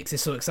that's what makes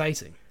this so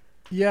exciting.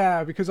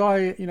 Yeah, because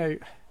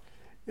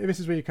this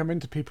is where you come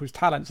into people's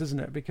talents, isn't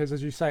it? Because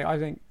as you say, I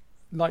think,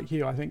 like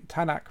you, I think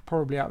Tanak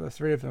probably out of the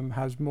three of them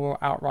has more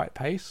outright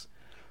pace.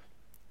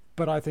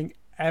 But I think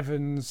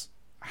Evans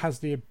has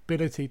the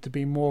ability to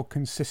be more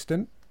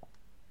consistent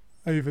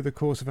over the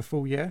course of a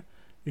full year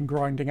in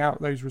grinding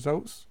out those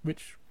results,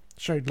 which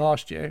showed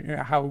last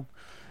year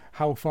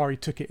how far he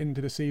took it into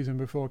the season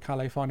before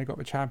Calais finally got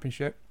the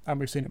championship, and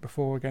we've seen it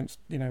before against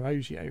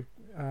Ogier,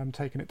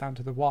 taking it down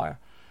to the wire.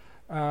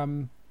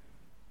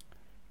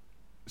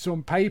 So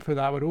on paper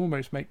that would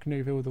almost make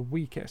Neuville the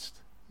weakest,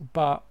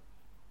 but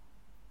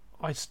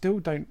I still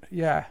don't.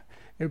 Yeah,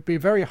 it would be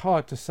very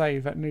hard to say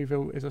that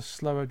Neuville is a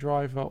slower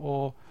driver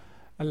or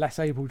a less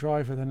able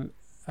driver than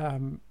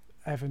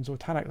Evans or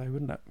Tanak, though,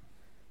 wouldn't it?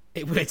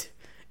 It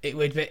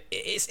would, but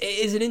it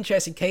is an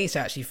interesting case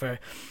actually for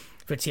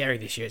Thierry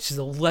this year. It's his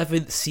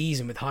 11th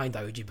season with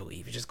Hyundai, would you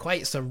believe? Which is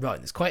quite some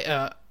run. It's quite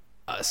a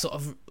sort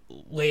of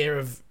layer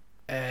of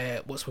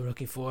what's we're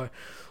looking for,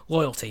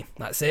 loyalty.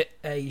 That's it.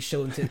 He's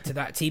shown to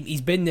that team.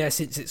 He's been there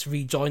since it's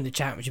rejoined the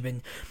championship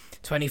in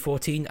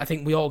 2014. I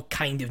think we all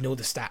kind of know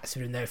the stats.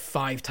 We're in there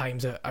 5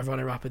 times a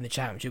runner-up in the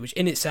championship, which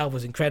in itself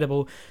was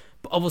incredible.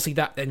 But obviously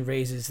that then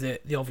raises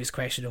the obvious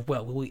question of,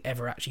 well, will we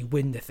ever actually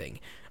win the thing?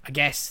 I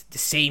guess the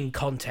same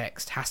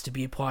context has to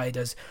be applied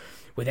as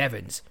with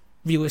Evans.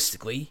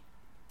 Realistically,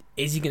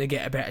 is he going to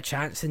get a better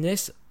chance in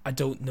this? I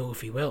don't know if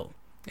he will.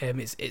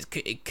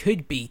 It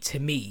could be, to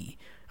me,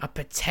 a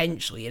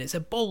potentially, and it's a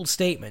bold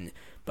statement,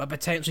 but a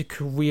potentially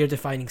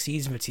career-defining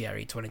season for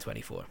Thierry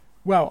 2024.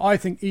 Well, I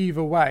think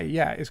either way,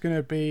 yeah, it's going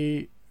to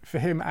be for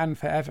him and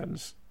for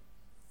Evans.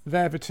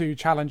 They're the two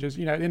challengers.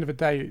 At the end of the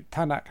day,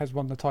 Tanak has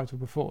won the title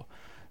before.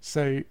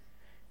 So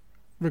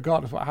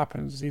regardless of what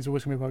happens, he's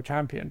always going to be world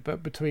champion.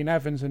 But between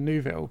Evans and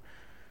Neuville,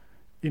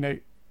 the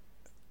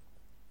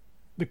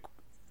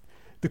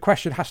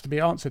question has to be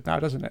answered now,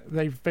 doesn't it?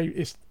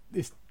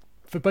 It's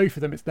for both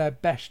of them, it's their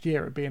best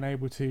year at being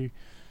able to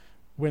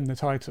win the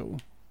title.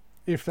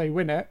 If they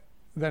win it,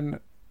 then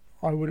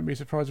I wouldn't be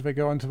surprised if they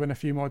go on to win a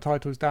few more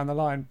titles down the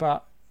line.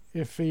 But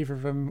if either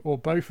of them or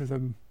both of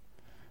them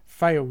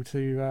fail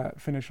to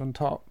finish on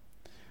top,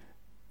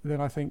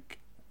 then I think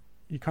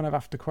you kind of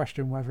have to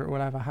question whether it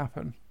will ever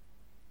happen.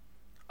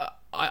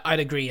 I'd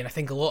agree, and I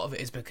think a lot of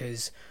it is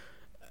because,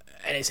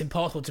 and it's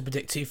impossible to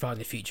predict too far in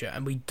the future,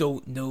 and we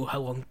don't know how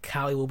long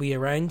Calais will be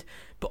around,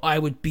 but I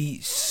would be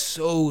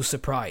so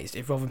surprised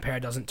if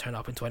Rovanperä doesn't turn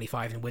up in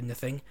 25 and win the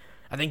thing.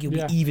 I think he'll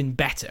be even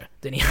better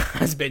than he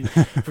has been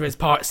for his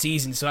part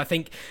season. So I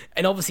think,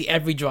 and obviously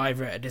every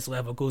driver at this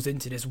level goes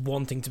into this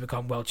wanting to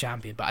become world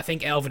champion, but I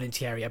think Elvin and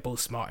Thierry are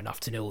both smart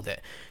enough to know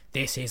that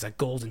this is a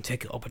golden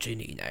ticket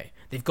opportunity now.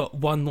 They've got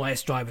one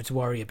less driver to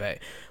worry about.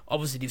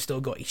 Obviously they've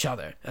still got each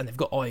other, and they've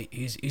got Oy,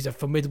 who's a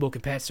formidable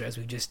competitor, as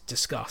we've just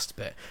discussed,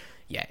 but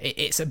yeah,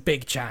 it's a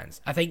big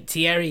chance. I think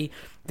Thierry,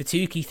 the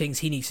two key things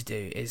he needs to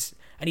do is,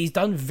 and he's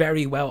done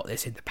very well at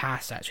this in the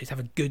past actually, is have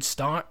a good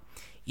start.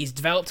 He's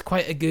developed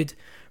quite a good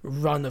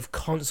run of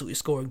constantly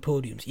scoring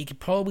podiums. He could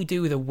probably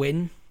do with a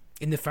win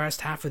in the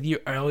first half of the year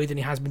earlier than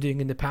he has been doing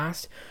in the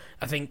past.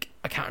 I can't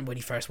remember when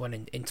he first won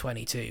in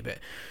 22, but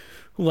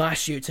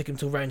last year it took him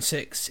till round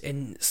 6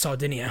 in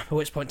Sardinia, at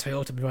which point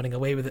Toyota been running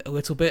away with it a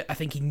little bit. I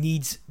think he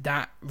needs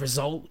that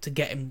result to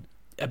get him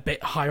a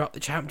bit higher up the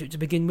championship to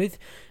begin with,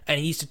 and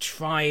he needs to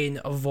try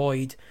and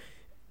avoid.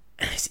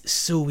 It's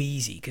so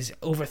easy because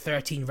over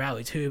 13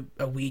 rallies, who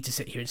are we to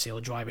sit here and say,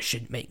 drivers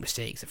shouldn't make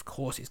mistakes? Of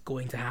course it's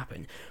going to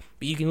happen.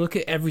 But you can look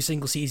at every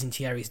single season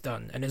Thierry's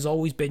done, and there's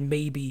always been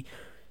maybe,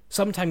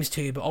 sometimes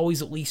 2, but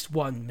always at least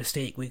 1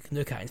 mistake we can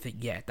look at and think,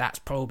 yeah, that's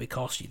probably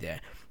cost you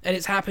there. And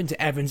it's happened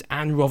to Evans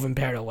and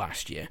Rovanperä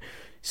last year.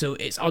 So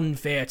it's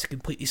unfair to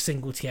completely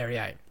single Thierry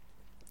out.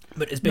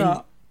 But there's been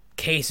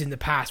case in the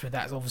past where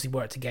that's obviously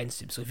worked against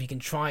him. So if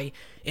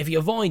he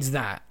avoids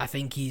that, I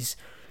think he's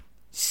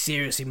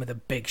seriously with a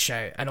big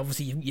shout. And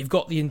obviously you've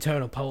got the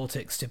internal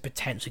politics to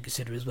potentially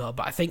consider as well,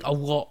 but I think a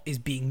lot is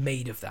being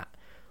made of that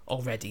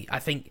already. I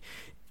think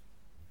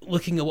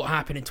looking at what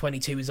happened in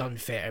 22 is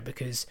unfair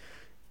because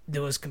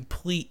there was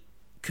complete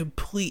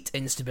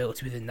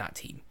instability within that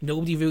team.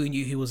 Nobody really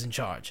knew who was in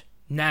charge.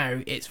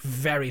 Now it's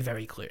very,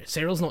 very clear.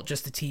 Cyril's not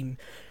just the team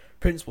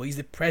principal, he's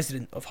the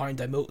president of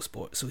Hyundai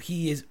Motorsport, so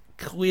he is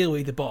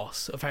clearly the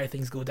boss of how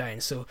things go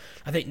down. So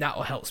I think that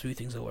will help smooth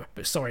things over.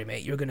 But sorry,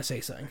 mate, you were going to say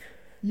something.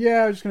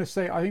 Yeah, I was just going to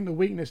say, I think the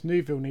weakness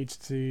Neuville needs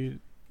to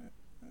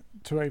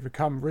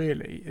overcome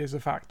really is the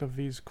fact of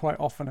he's quite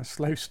often a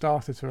slow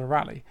starter to a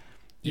rally.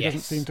 He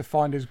doesn't seem to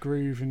find his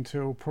groove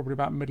until probably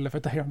about middle of the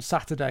day on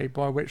Saturday,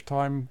 by which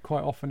time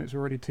quite often it's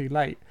already too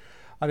late.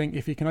 I think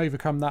if he can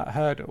overcome that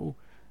hurdle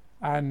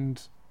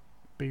and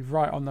be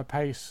right on the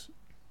pace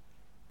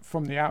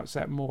from the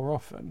outset more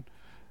often,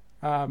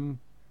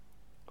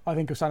 I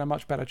think he'll stand a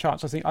much better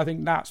chance. I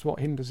think that's what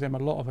hinders him a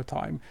lot of the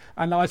time.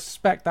 And I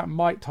suspect that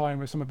might tie in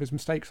with some of his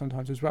mistakes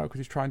sometimes as well, because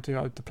he's trying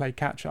to play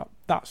catch-up.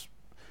 That's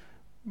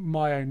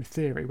my own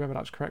theory. Whether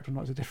that's correct or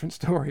not is a different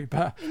story.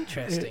 But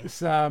interesting.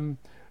 It's,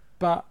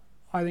 but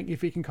I think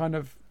if he can kind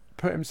of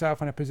put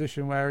himself in a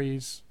position where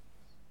he's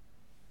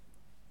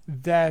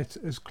there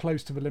as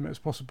close to the limit as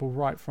possible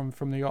right from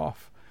the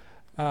off,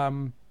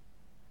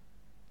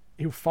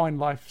 he'll find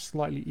life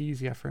slightly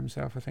easier for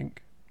himself, I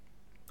think.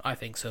 I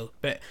think so.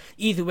 But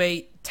either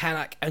way,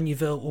 Tanak and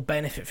Neuville will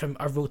benefit from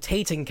a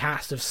rotating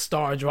cast of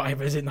star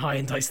drivers in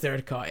Hyundai's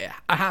third car.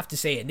 I have to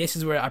say, and this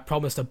is where I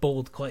promised a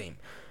bold claim,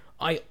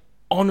 I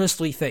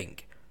honestly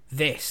think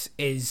this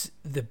is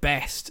the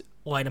best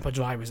lineup of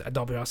drivers a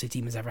WRC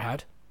team has ever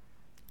had.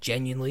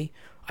 Genuinely.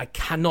 I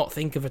cannot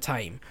think of a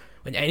time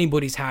when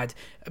anybody's had,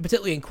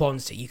 particularly in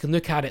quantity, you can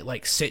look at it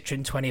like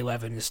Citroen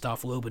 2011 and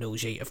stuff, Loeb and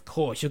Ogier. Of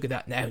course, you look at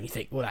that now and you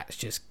think, well, that's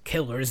just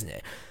killer, isn't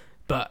it?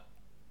 But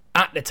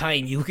at the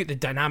time, you look at the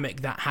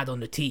dynamic that had on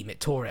the team, it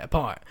tore it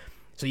apart.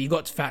 So you've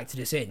got to factor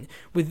this in.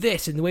 With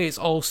this, and the way it's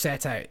all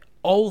set out,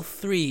 all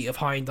three of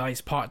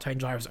Hyundai's part-time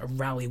drivers are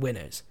rally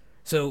winners.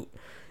 So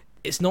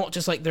it's not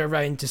just like they're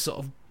around to sort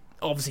of,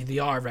 obviously they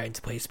are around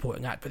to play a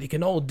supporting act, but they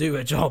can all do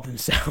a job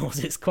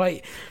themselves. It's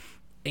quite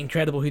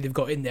incredible who they've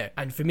got in there.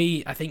 And for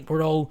me, I think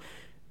we're all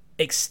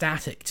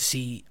ecstatic to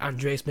see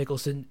Andreas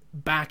Mikkelsen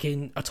back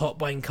in a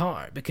top-line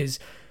car, because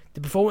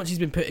the performance he's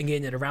been putting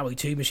in a Rally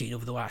 2 machine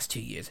over the last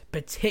 2 years,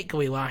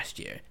 particularly last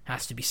year,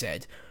 has to be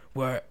said,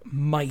 were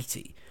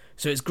mighty.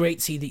 So it's great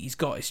to see that he's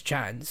got his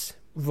chance.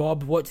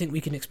 Rob, what do you think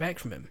we can expect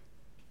from him?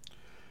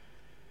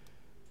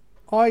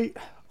 I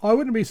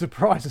wouldn't be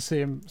surprised to see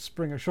him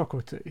spring a shock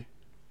or two.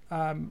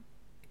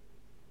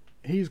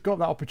 He's got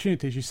that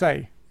opportunity, as you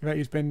say, that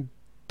he's been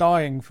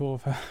dying for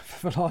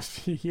the last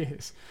few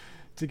years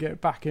to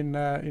get back in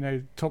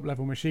top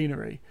level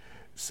machinery.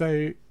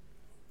 So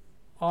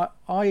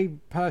I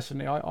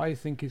personally I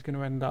think he's going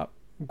to end up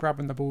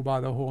grabbing the bull by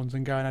the horns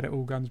and going at it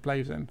all guns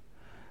blazing.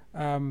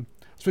 I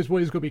suppose what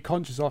he's got to be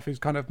conscious of is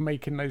kind of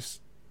making those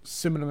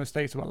similar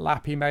mistakes to what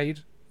Lappi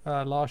made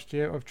last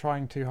year, of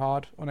trying too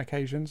hard on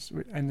occasions,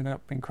 ending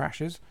up in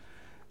crashes.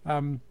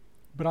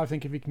 But I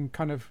think if he can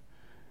kind of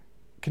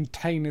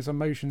contain his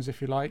emotions,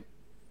 if you like,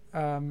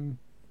 I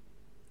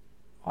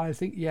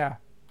think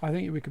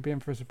we could be in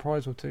for a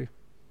surprise or two.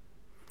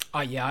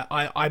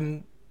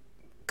 I'm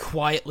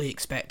quietly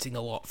expecting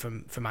a lot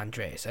from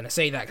Andreas, and I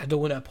say that 'cause I don't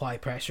want to apply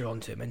pressure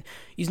onto him, and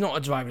he's not a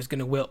driver who's going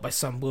to wilt by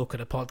some bloke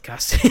at a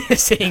podcast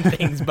saying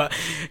things, but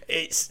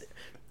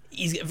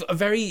he's a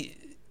very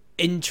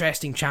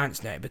interesting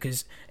chance now,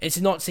 because it's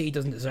not to say he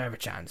doesn't deserve a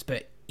chance,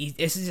 but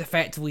this is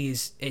effectively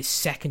his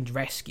second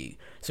rescue.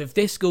 So if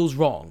this goes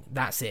wrong,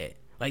 that's it.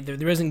 Like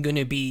there isn't going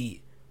to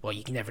be, well,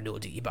 you can never know,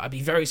 do you? But I'd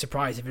be very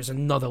surprised if there's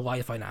another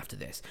lifeline after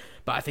this.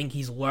 But I think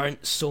he's learned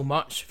so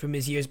much from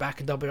his years back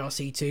in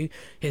WRC 2.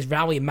 His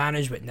rally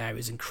management now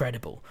is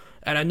incredible.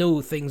 And I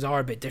know things are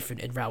a bit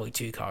different in Rally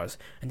 2 cars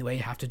and the way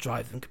you have to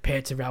drive them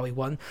compared to Rally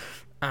 1.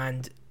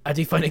 And I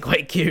do find it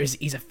quite curious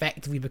he's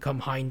effectively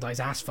become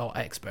Hyundai's asphalt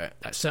expert.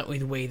 That's certainly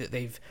the way that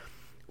they've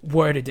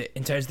worded it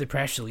in terms of the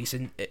press release,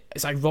 and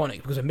it's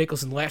ironic because when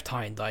Mikkelsen left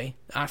Hyundai,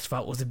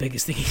 asphalt was the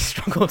biggest thing he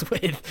struggled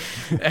with.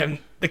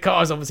 The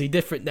car's obviously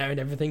different now and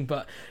everything,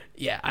 but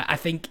yeah, I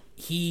think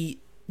he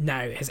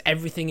now has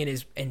everything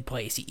in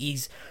place.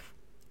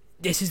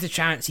 This is the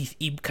chance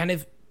he kind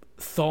of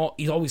thought,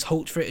 he's always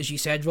hoped for it, as you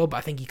said, Rob, but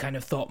I think he kind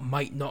of thought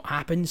might not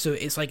happen. So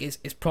it's like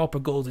it's proper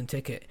golden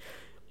ticket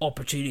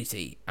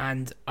opportunity,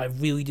 and I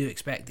really do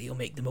expect that he'll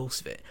make the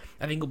most of it.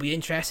 I think it'll be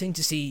interesting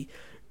to see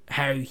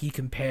how he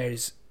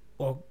compares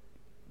or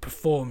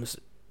performs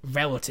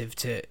relative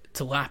to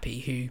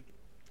Lappi, who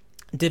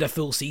did a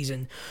full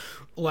season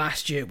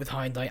last year with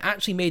Hyundai,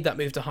 actually made that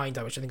move to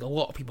Hyundai, which I think a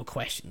lot of people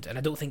questioned, and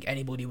I don't think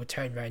anybody would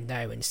turn around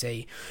now and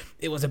say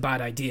it was a bad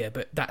idea.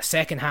 But that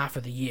second half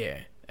of the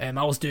year, I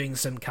was doing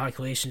some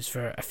calculations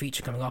for a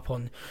feature coming up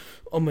on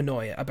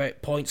Manoia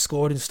about points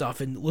scored and stuff,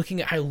 and looking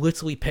at how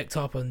little he picked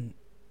up on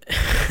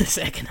the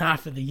second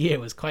half of the year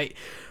was quite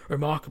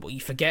remarkable. You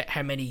forget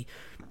how many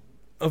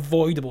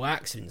avoidable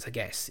accidents, I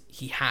guess,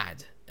 he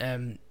had.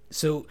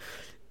 So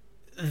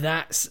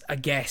that's, I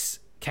guess,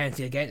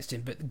 counting against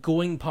him, but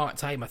going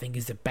part-time I think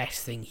is the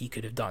best thing he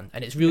could have done,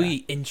 and it's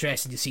really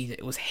interesting to see that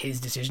it was his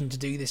decision to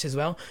do this as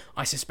well.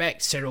 I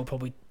suspect Cyril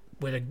probably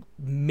would have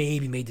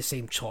maybe made the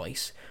same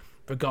choice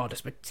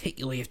regardless,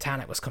 particularly if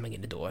Tanak was coming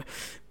in the door,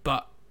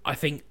 but I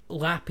think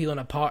Lappi on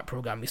a part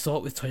program, we saw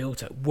it with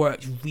Toyota,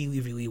 worked really,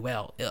 really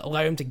well. It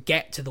allowed him to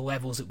get to the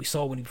levels that we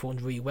saw when he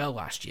performed really well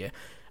last year,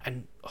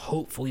 and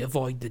hopefully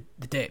avoid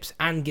the dips,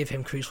 and give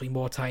him crucially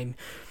more time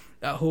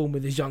at home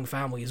with his young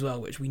family as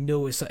well, which we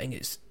know is something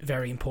that's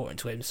very important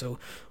to him. So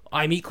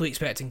I'm equally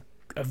expecting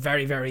a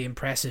very, very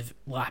impressive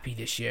Lappi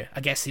this year.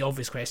 I guess the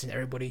obvious question that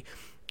everybody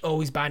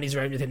always bandies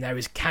around with him now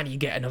is, can he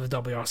get another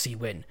WRC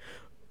win?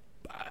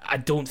 I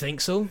don't think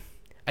so,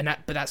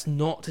 but that's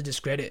not to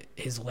discredit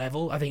his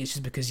level. I think it's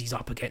just because he's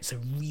up against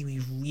some really,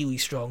 really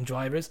strong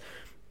drivers.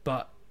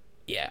 But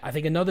yeah, I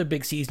think another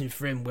big season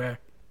for him where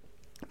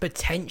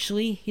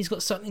potentially he's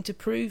got something to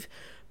prove.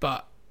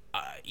 But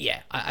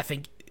I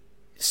think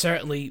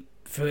certainly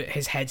for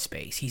his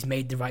headspace, he's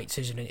made the right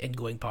decision in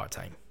going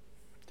part-time.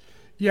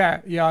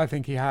 Yeah, I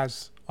think he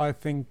has. I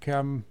think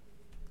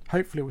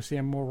hopefully we'll see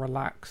a more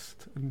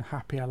relaxed and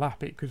happier Lappi,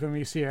 because when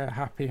we see a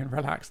happy and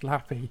relaxed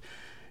Lappi,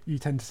 you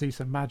tend to see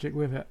some magic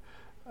with it.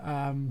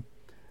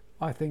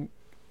 I think,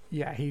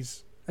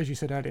 he's, as you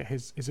said earlier,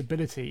 his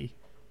ability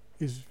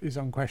is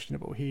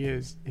unquestionable. He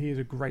is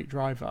a great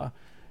driver.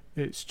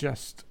 It's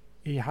just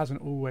he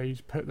hasn't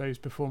always put those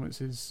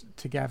performances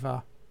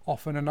together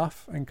often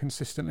enough and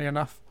consistently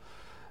enough.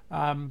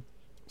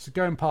 So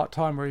going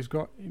part-time where he's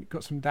got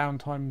some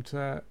downtime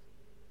to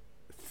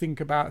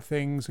think about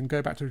things and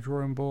go back to the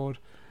drawing board,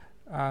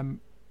 I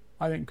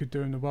think could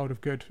do him the world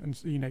of good. And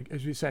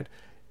as you said,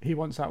 he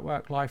wants that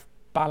work-life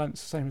balance,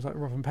 same as like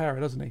Robin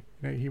Pera, doesn't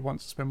he? He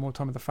wants to spend more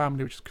time with the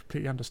family, which is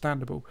completely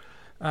understandable.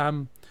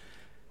 And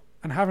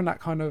having that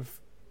kind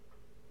of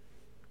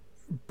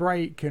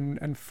break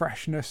and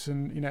freshness,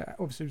 and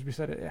obviously, as we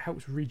said, it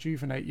helps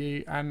rejuvenate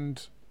you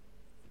and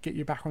get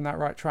you back on that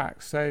right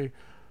track. So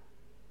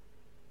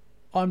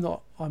I'm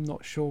not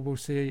sure we'll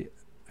see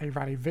a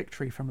rally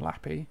victory from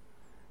Lappi,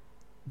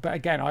 but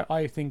again,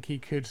 I think he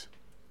could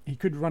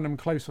run him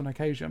close on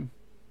occasion.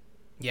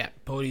 Yeah,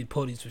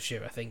 podiums for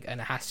sure, I think, and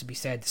it has to be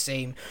said the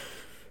same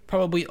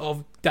probably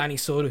of Danny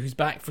Soda, who's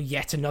back for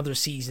yet another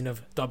season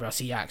of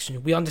WRC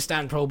action. We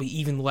understand probably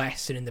even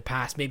less than in the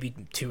past, maybe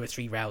 2 or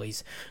 3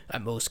 rallies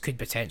at most could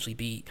potentially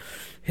be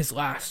his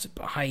last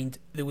behind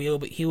the wheel,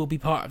 but he will be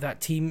part of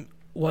that team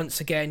once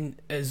again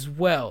as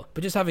well.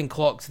 But just having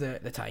clocked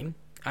the time,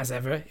 as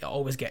ever, it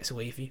always gets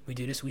away if we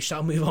do this. We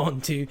shall move on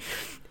to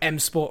M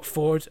Sport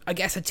Ford. I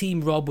guess a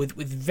team, Rob, with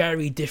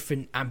very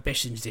different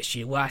ambitions this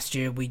year. Last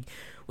year, we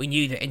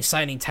knew that in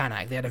signing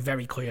Tanak, they had a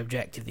very clear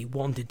objective. They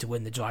wanted to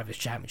win the Drivers'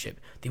 Championship.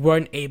 They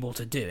weren't able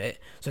to do it.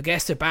 So I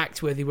guess they're back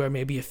to where they were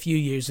maybe a few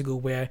years ago,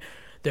 where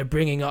they're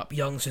bringing up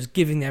youngsters,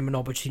 giving them an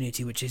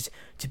opportunity, which is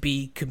to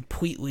be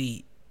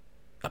completely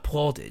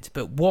applauded.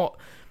 But what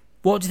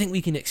do you think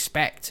we can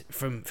expect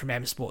from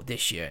M Sport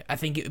this year? I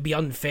think it would be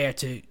unfair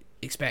to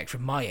expect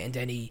from my end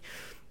any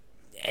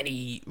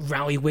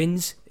rally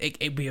wins.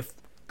 It'd be a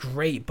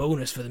great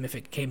bonus for them if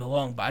it came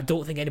along, but I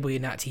don't think anybody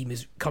in that team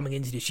is coming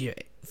into this year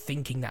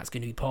thinking that's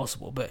going to be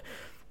possible. But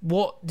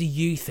what do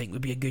you think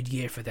would be a good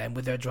year for them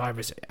with their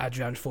drivers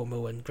Adrian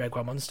Formeau and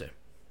Gregoire Munster?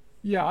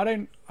 Yeah, I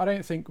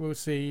don't think we'll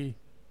see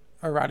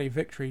a rally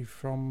victory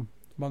from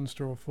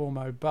Munster or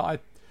Formeau,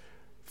 but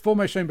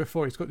Formeau's shown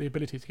before he's got the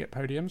ability to get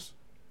podiums,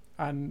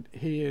 and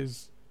he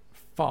is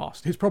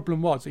fast. His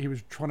problem was that he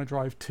was trying to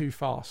drive too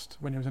fast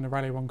when he was in a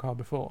Rally 1 car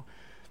before,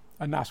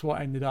 and that's what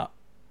ended up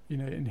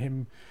in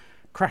him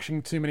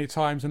crashing too many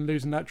times and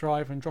losing that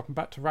drive and dropping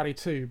back to Rally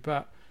 2.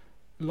 But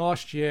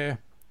last year,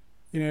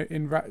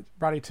 in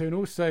Rally 2 and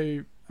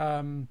also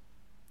in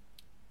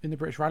the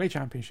British Rally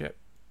Championship,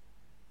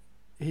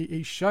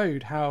 he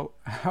showed how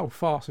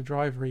fast a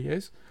driver he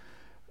is.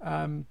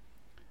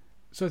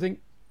 So I think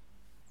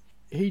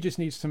he just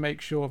needs to make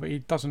sure that he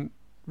doesn't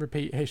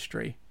repeat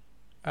history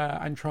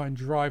and try and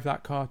drive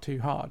that car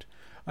too hard.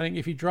 I think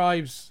if he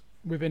drives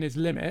within his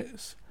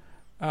limits,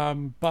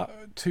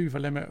 but to the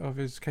limit of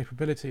his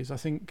capabilities, I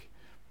think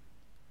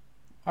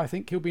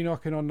he'll be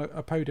knocking on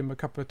a podium a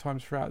couple of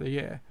times throughout the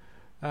year.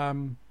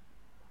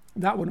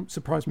 That wouldn't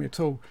surprise me at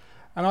all.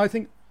 And I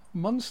think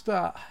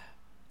Munster,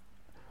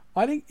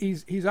 I think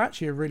he's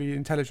actually a really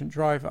intelligent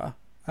driver,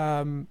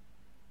 and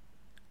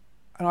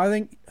I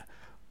think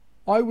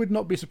I would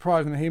not be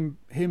surprised in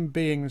him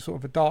being sort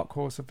of a dark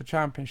horse of the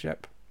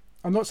championship.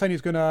 I'm not saying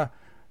he's going to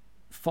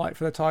fight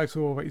for the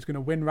title or that he's going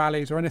to win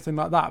rallies or anything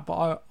like that,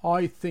 but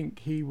I think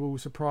he will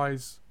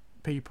surprise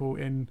people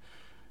in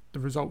the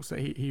results that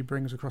he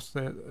brings across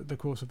the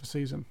course of the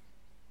season.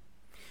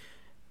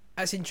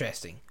 That's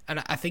interesting,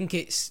 and I think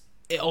it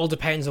all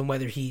depends on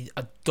whether he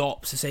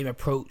adopts the same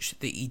approach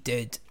that he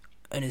did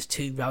in his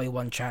 2 Rally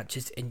 1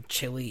 chances in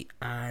Chile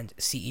and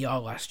CER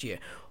last year,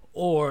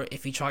 or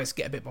if he tries to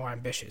get a bit more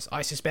ambitious.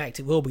 I suspect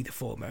it will be the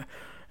former.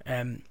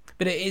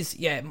 But it is,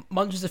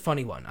 Munster's a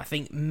funny one. I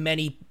think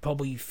many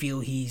probably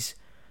feel he's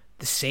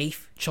the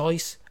safe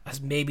choice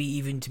as maybe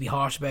even, to be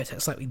harsh about it, a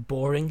slightly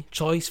boring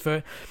choice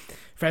for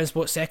M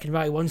Sport's second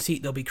Rally 1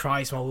 seat. There'll be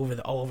cries from all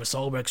over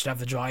Solberg should have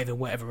the drive and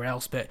whatever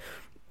else, but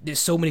there's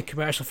so many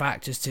commercial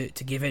factors to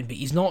give in. But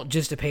he's not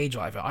just a pay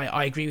driver.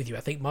 I agree with you.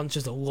 I think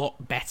Munster's a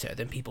lot better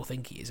than people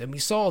think he is, and we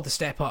saw the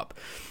step up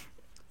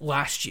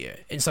last year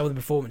in some of the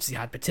performances he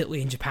had,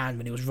 particularly in Japan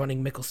when he was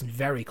running Mickelson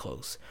very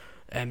close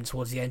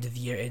towards the end of the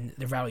year in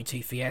the Rally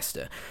 2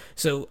 Fiesta.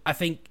 So I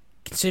think,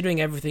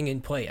 considering everything in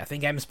play, I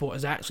think M Sport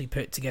has actually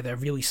put together a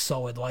really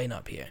solid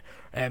lineup here.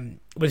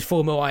 With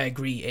FOMO, I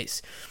agree,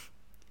 it's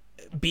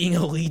being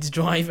a lead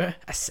driver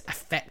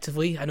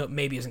effectively. I know it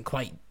maybe isn't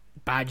quite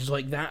badges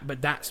like that,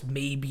 but that's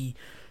maybe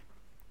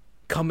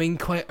coming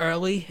quite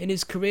early in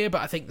his career.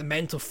 But I think the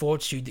mental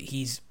fortitude that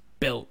he's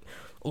built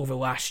over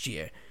last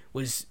year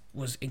was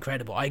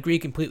incredible. I agree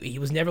completely. He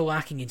was never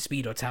lacking in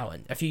speed or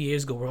talent. A few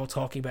years ago, we were all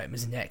talking about him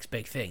as the next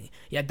big thing.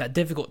 He had that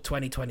difficult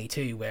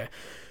 2022 where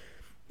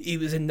he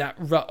was in that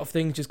rut of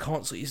things just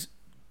constantly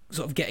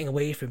sort of getting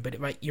away from.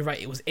 But you're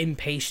right, it was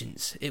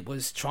impatience. It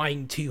was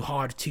trying too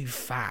hard, too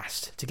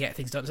fast to get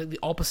things done. It's like the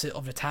opposite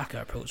of the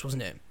Taka approach,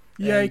 wasn't it?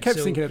 Yeah, he kept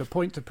thinking he had a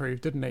point to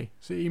prove, didn't he?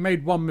 So he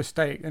made one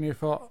mistake, and he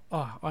thought,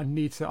 "Oh, I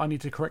need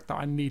to correct that.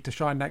 I need to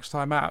shine next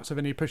time out." So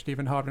then he pushed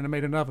even harder, and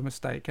made another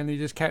mistake, and he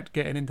just kept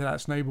getting into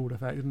that snowball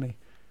effect, didn't he?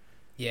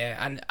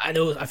 Yeah, and I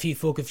know a few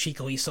folk have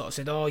cheekily sort of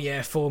said, "Oh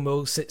yeah,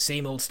 FOMO,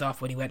 same old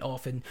stuff," when he went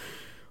off in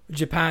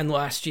Japan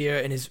last year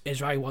in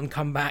his Rally 1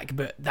 comeback,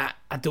 but that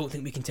I don't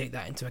think we can take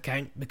that into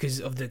account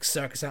because of the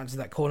circumstances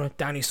of that corner.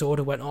 Danny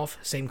Sordo went off,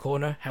 same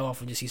corner. How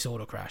often do you see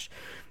Sordo crash?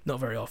 Not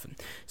very often.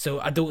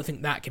 So I don't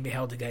think that can be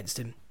held against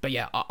him. But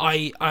yeah,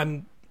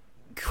 I'm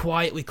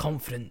quietly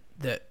confident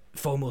that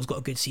FOMO's got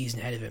a good season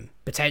ahead of him.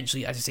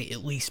 Potentially, as I say,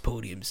 at least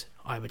podiums,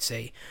 I would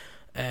say.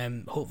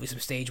 Hopefully some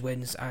stage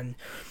wins and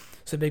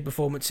some big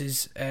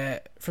performances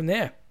from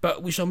there.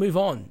 But we shall move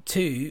on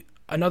to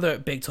another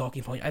big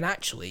talking point, and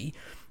actually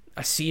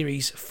a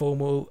series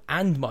FOMO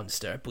and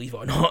Munster, believe it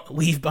or not,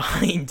 leave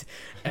behind.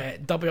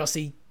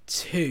 WRC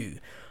 2.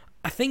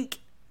 I think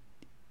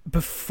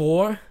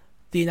before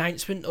the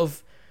announcement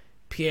of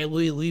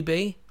Pierre-Louis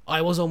Loubet,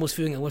 I was almost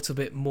feeling a little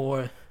bit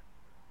more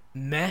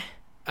meh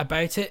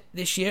about it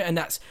this year, and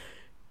that's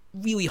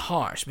really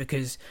harsh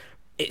because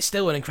it's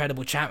still an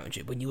incredible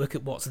championship when you look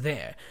at what's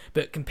there,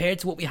 but compared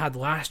to what we had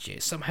last year,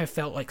 it somehow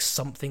felt like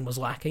something was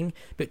lacking.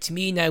 But to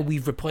me now,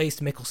 we've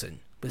replaced Mickelson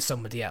with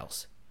somebody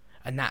else,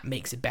 and that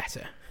makes it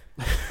better.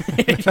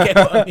 You get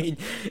what I mean?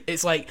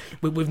 It's like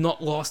we've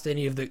not lost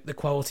any of the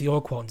quality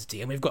or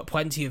quantity, and we've got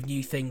plenty of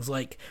new things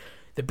like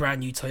the brand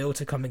new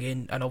Toyota coming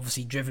in, and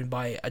obviously driven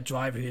by a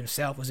driver who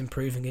himself was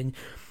improving in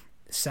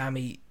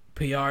Sami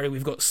Pujari.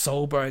 We've got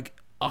Solberg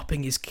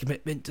upping his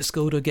commitment to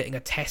Skoda, getting a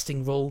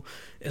testing role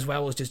as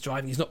well as just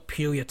driving. He's not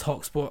purely a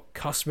TalkSport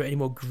customer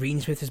anymore.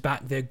 Greensmith is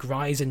back there.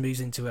 Greisen moves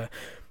into a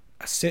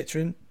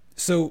Citroen.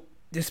 So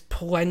there's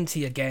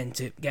plenty again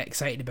to get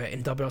excited about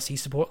in WRC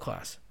support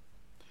class.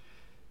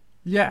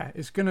 Yeah,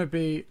 it's going to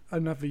be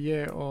another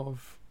year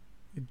of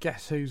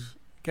guess who,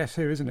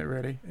 isn't it,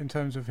 really, in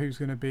terms of who's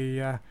going to be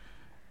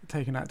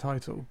taking that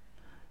title.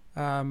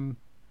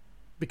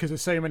 Because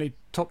there's so many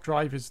top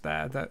drivers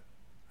there that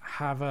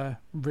have a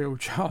real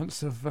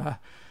chance of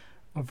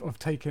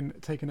taking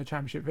a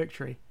championship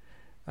victory.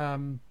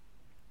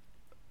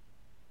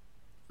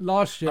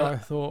 Last year, I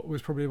thought,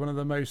 was probably one of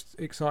the most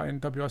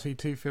exciting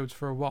WRC2 fields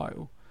for a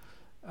while,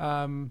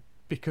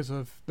 because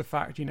of the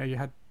fact, you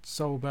had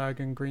Solberg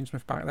and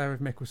Greensmith back there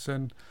with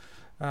Mickelson,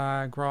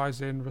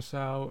 Greisen,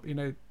 Russell,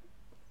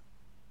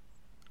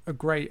 a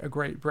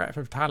great breadth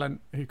of talent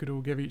who could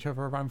all give each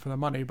other a run for the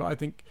money. But I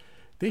think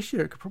this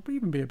year it could probably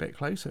even be a bit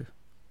closer.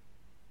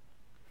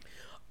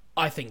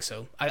 I think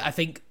so. I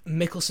think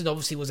Mickelson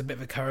obviously was a bit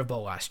of a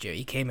curveball last year.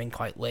 He came in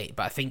quite late,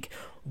 but I think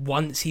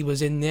once he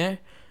was in there,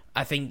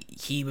 I think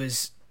he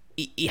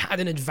had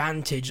an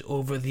advantage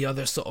over the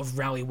other sort of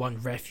Rally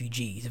 1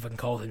 refugees, if I can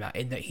call them that,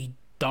 in that he'd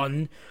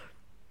done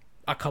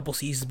a couple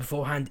seasons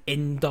beforehand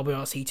in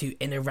WRC2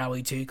 in a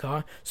Rally 2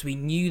 car, so he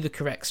knew the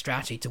correct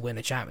strategy to win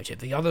the championship.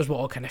 The others were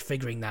all kind of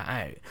figuring that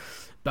out.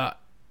 But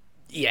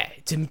yeah,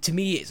 to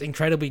me, it's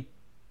incredibly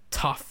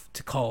tough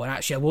to call, and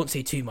actually I won't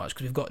say too much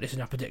because we've got this in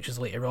our predictions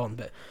later on,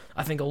 but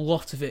I think a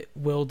lot of it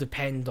will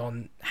depend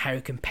on how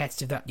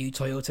competitive that new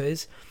Toyota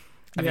is.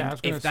 I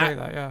was going to say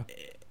that, yeah.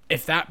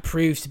 If that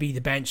proves to be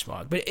the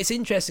benchmark. But it's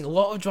interesting, a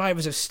lot of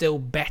drivers have still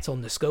bet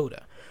on the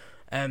Skoda.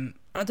 I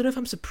don't know if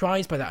I'm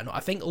surprised by that or not.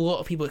 I think a lot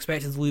of people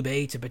expected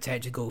Loubet to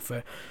potentially go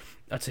for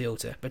a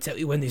Toyota,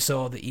 particularly when they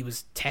saw that he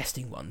was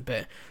testing one,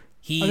 but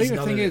I think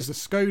the thing is, the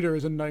Skoda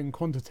is a known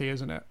quantity,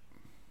 isn't it?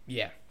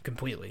 Yeah,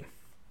 completely.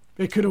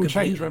 It could all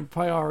change when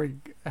Pujari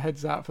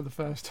heads out for the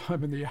first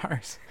time in the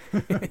Yaris.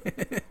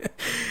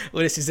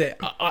 Well, this is it.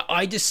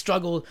 I just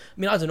struggle. I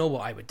mean, I don't know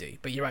what I would do,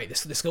 but you're right. The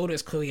Skoda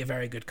is clearly a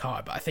very good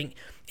car, but I think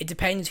it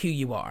depends who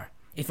you are.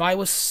 If I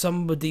was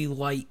somebody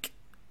like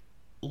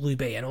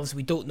Loubet, and obviously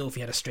we don't know if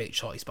he had a straight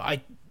choice, but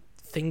I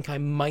think I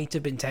might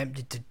have been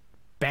tempted to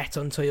bet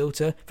on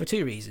Toyota for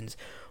two reasons.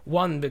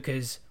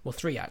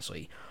 Three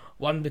actually.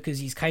 One, because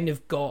he's kind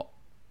of got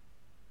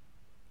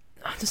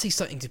not to say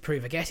something to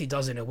prove. I guess he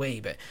does in a way,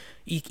 but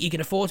he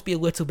can afford to be a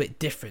little bit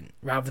different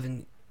rather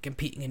than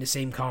competing in the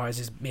same car as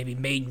his maybe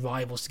main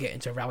rivals to get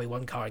into a Rally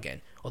 1 car again.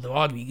 Although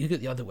arguably you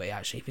get the other way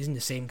actually. If he's in the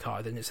same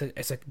car, then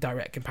it's a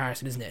direct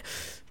comparison, isn't it?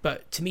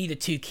 But to me, the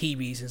two key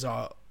reasons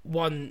are,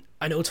 one,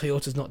 I know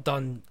Toyota's not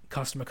done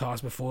customer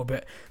cars before,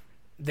 but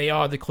they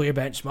are the clear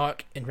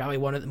benchmark in Rally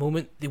 1 at the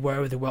moment. They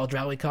were with the World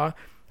Rally car.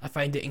 I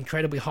find it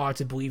incredibly hard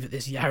to believe that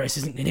this Yaris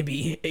isn't going to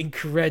be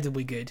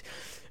incredibly good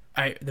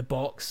out of the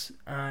box.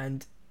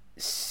 And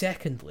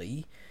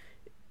secondly,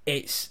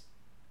 it's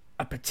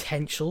a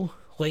potential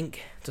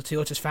link to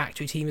Toyota's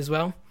factory team as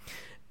well.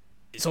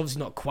 It's obviously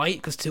not quite,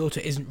 because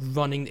Toyota isn't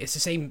running. It's the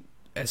same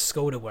as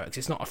Skoda works.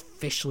 It's not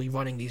officially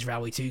running these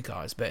Rally 2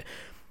 cars, but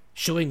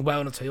showing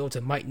well on a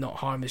Toyota might not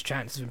harm his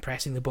chances of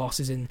impressing the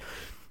bosses in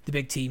the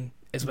big team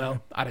as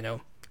well. I don't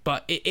know,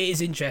 but it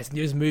is interesting.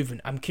 There's movement.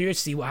 I'm curious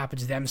to see what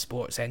happens to them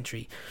sports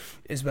entry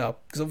as well,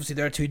 because obviously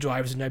there are two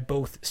drivers who now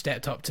both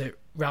stepped up to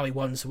Rally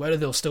 1, so whether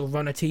they'll still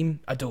run a team,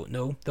 I don't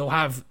know. They'll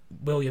have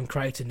William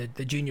Crichton,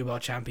 the junior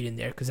world champion, in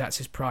there because that's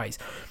his prize.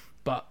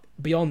 But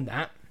beyond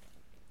that,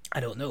 I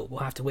don't know. We'll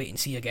have to wait and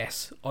see, I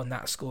guess, on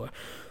that score,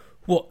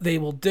 what they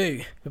will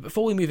do. But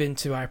before we move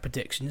into our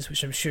predictions,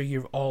 which I'm sure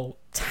you're all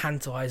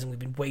tantalising, we've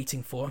been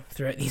waiting for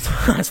throughout these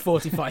last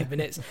 45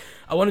 minutes,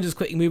 I want to just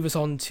quickly move us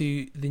on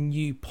to the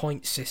new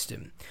point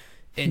system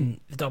in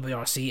the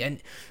WRC.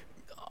 And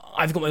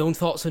I've got my own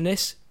thoughts on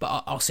this,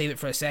 but I'll save it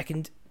for a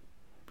second.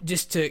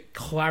 Just to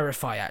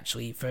clarify,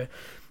 actually, for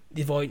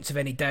the avoidance of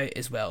any doubt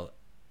as well,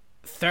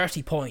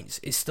 30 points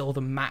is still the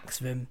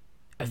maximum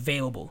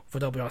available for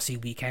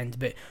WRC weekend,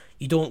 but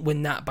you don't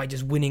win that by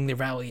just winning the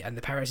rally and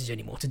the Power Stage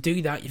anymore. To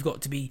do that, you've got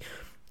to be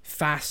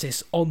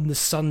fastest on the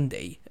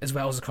Sunday as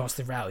well as across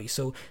the rally.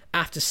 So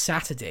after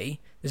Saturday,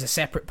 there's a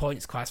separate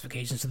points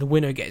classification, so the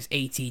winner gets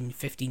 18,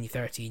 15,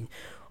 13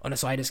 on a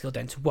slider scale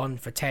down to 1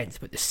 for 10th,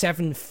 but the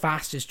 7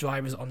 fastest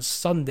drivers on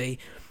Sunday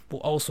will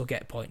also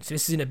get points. So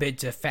this is in a bid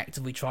to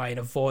effectively try and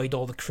avoid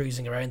all the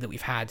cruising around that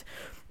we've had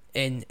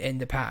in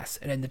the past,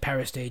 and then the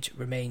Power Stage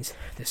remains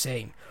the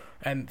same.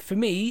 For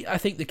me, I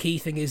think the key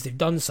thing is they've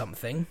done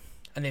something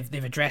and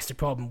they've addressed the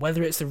problem.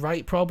 Whether it's the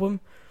right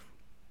problem,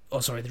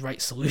 the right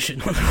solution,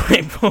 not the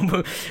right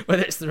problem,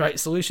 whether it's the right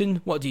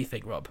solution, what do you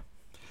think, Rob?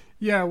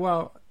 Yeah,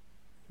 well,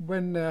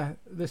 when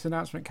this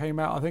announcement came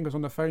out, I think I was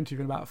on the phone to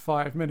you in about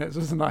 5 minutes,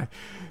 wasn't I,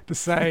 to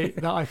say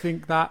that I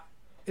think that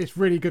it's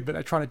really good that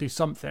they're trying to do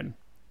something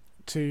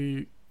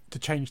to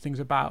change things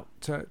about,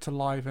 to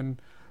liven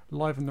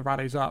the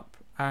rallies up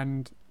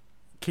and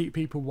keep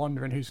people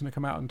wondering who's going to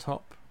come out on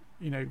top,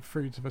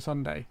 through to the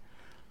Sunday.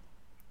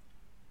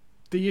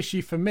 The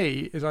issue for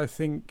me is, I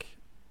think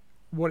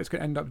what it's going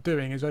to end up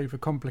doing is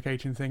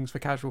overcomplicating things for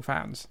casual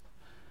fans,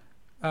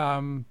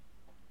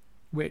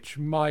 which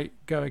might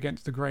go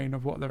against the grain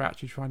of what they're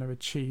actually trying to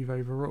achieve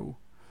overall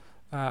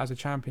as a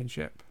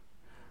championship.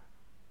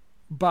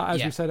 But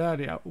as we said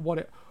earlier,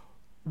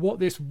 what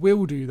this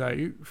will do,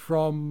 though,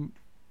 from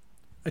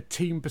a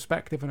team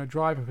perspective and a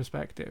driver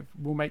perspective,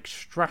 will make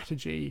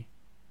strategy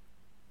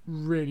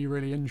really,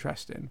 really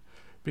interesting.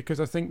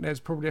 Because I think there's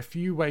probably a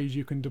few ways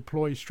you can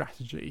deploy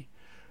strategy.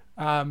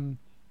 And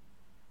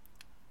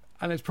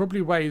there's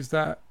probably ways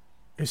that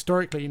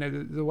historically,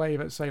 the way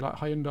that, say, like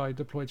Hyundai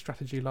deployed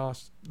strategy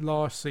last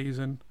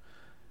season,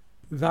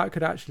 that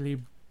could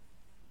actually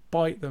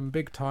bite them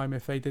big time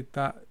if they did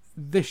that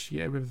this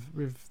year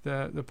with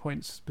the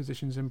points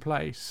positions in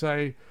place.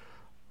 So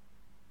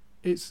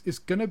it's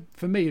gonna,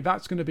 for me,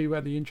 that's gonna be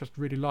where the interest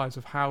really lies,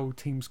 of how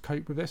teams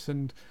cope with this,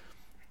 and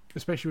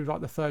especially with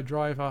like the third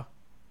driver,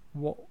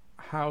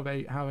 how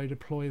they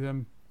deploy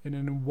them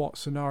in what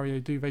scenario.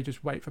 Do they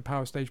just wait for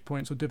Power Stage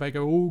points, or do they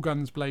go all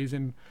guns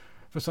blazing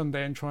for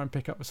Sunday and try and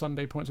pick up the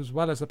Sunday points as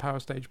well as the Power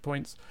Stage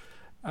points,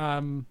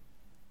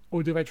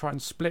 or do they try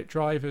and split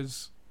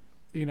drivers,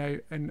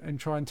 and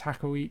try and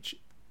tackle each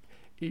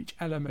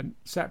element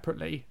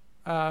separately?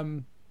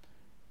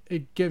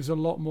 It gives a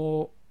lot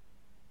more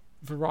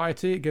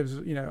variety. It gives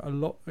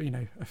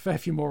a fair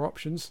few more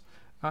options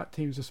at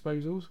teams'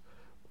 disposals.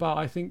 But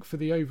I think for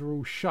the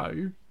overall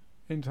show,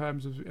 in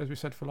terms of, as we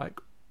said, for like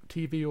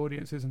TV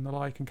audiences and the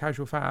like and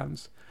casual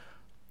fans,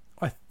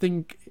 I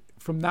think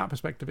from that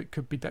perspective it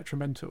could be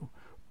detrimental.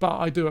 But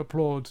I do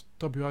applaud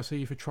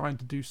WRC for trying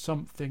to do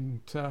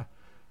something to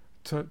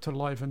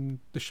liven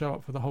the show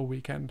up for the whole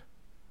weekend.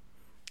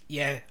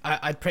 Yeah,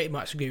 I'd pretty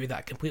much agree with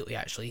that completely,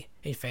 actually.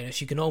 In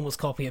fairness, you can almost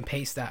copy and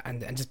paste that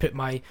and just put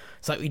my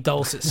slightly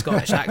dulcet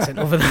Scottish accent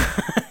over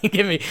that.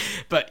 Give me.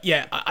 But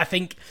yeah, I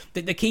think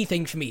the key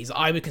thing for me is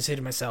I would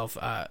consider myself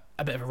a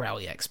bit of a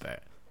rally expert,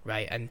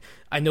 right? And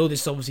I know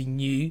this is obviously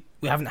new.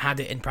 We haven't had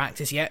it in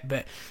practice yet,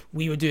 but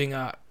I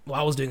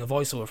was doing a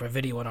voiceover for a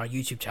video on our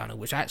YouTube channel,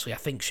 which actually I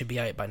think should be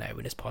out by now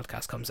when this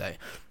podcast comes out.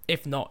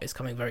 If not, it's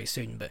coming very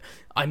soon. But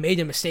I made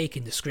a mistake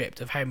in the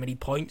script of how many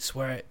points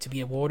were to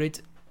be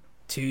awarded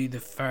to the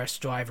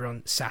first driver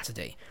on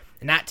Saturday.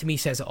 And that to me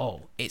says it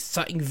all. It's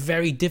something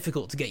very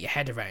difficult to get your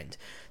head around,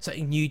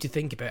 something new to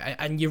think about.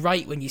 And you're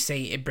right when you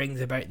say it brings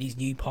about these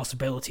new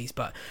possibilities,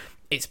 but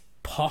it's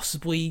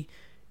possibly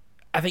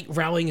I think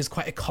rallying is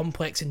quite a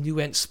complex and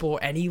nuanced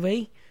sport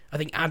anyway. I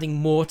think adding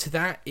more to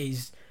that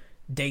is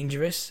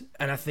dangerous,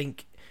 and I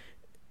think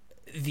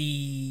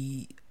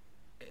the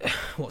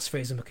what's the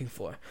phrase I'm looking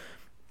for?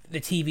 The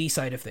TV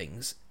side of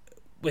things,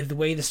 with the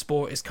way the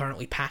sport is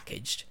currently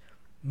packaged,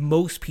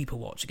 most people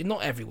watch it.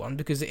 Not everyone,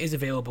 because it is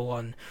available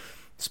on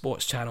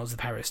sports channels, the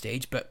Power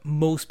Stage, but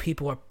most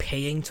people are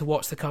paying to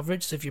watch the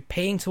coverage. So if you're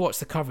paying to watch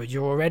the coverage,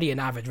 you're already an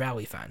avid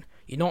rally fan.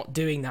 You're not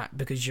doing that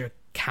because you're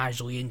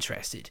casually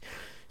interested.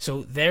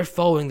 So they're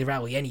following the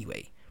rally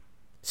anyway.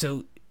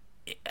 So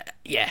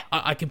yeah,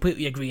 I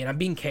completely agree, and I'm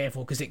being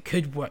careful because it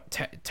could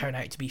turn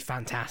out to be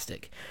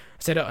fantastic.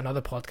 I said it on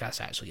another podcast,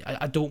 actually.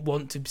 I don't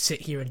want to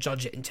sit here and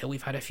judge it until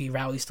we've had a few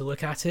rallies to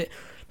look at it,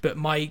 but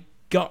my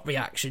gut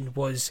reaction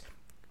was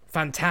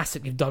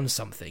fantastic. We've done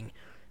something.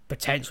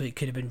 Potentially it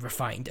could have been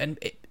refined, and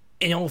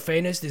in all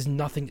fairness, there's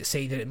nothing to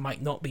say that it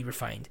might not be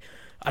refined.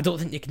 I don't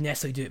think they can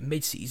necessarily do it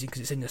mid-season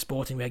because it's in the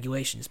sporting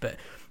regulations, but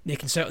they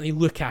can certainly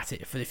look at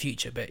it for the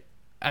future. But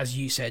as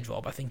you said,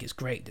 Rob, I think it's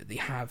great that they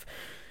have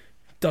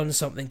done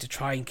something to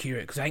try and cure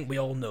it, because I think we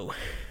all know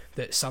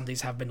that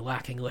Sundays have been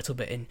lacking a little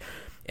bit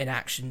in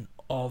action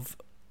of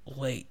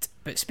late.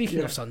 But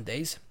speaking of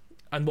Sundays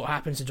and what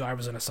happens to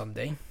drivers on a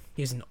Sunday,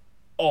 here's an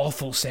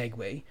awful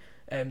segue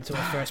to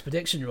our first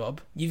prediction,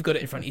 Rob. You've got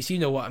it in front of you, so you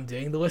know what I'm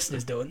doing. The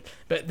listeners don't.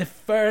 But the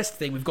first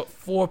thing, we've got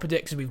 4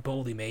 predictions we've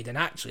boldly made, and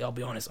actually, I'll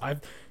be honest,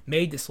 I've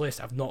made this list.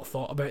 I've not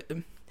thought about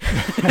them.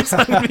 So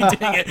I'm going to be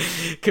doing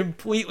it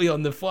completely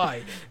on the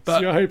fly. But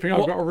so you're hoping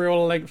I've got a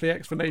real lengthy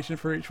explanation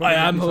for each one? I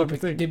am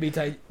hoping. Give me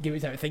time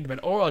to think about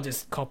it, or I'll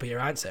just copy your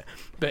answer.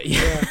 But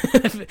yeah,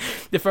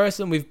 the first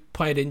one we've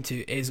played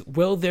into is,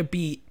 will there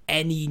be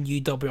any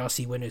new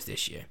WRC winners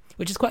this year?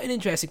 Which is quite an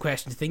interesting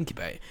question to think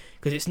about,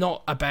 because it's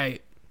not about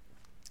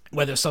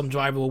whether some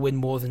driver will win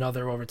more than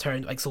other or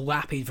return. Like, so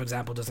Lapid, for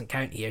example, doesn't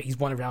count here. He's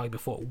won a rally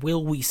before.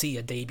 Will we see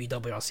a debut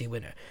WRC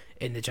winner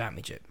in the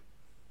championship?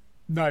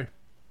 No.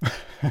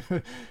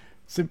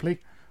 Simply,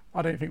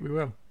 I don't think we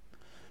will.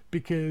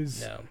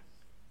 Because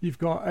you've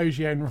got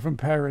Ogier and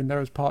Rovanpera in there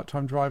as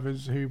part-time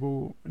drivers who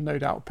will no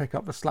doubt pick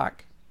up the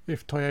slack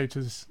if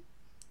Toyotas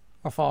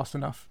are fast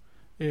enough.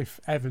 If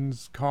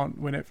Evans can't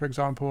win it, for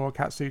example, or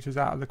Katsuita's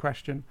out of the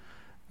question.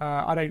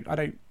 I don't,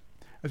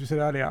 as we said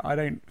earlier, I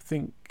don't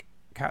think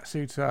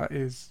Katsuta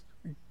is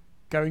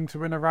going to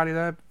win a rally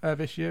there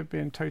this year,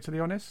 being totally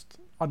honest.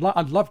 I'd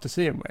love to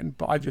see him win,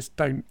 but I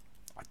don't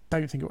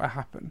think it will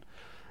happen,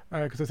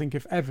 because I think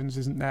if Evans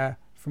isn't there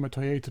from a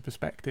Toyota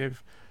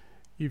perspective,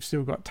 you've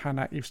still got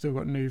Tanak, you've still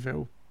got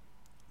Neuville,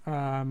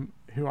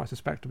 who I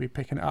suspect will be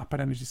picking it up,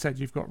 and then as you said,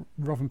 you've got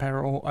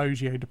Rovanpera or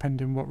Ogier,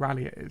 depending on what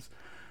rally it is.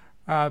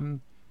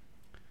 And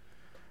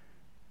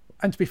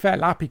to be fair,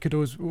 Lappi could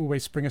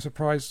always spring a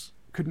surprise,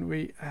 couldn't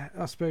we?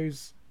 I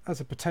suppose, as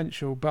a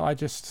potential, but I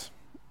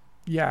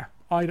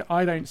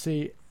don't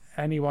see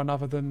anyone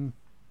other than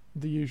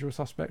the usual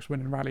suspects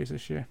winning rallies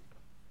this year.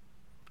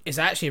 It's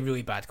actually a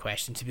really bad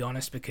question, to be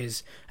honest,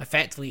 because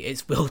effectively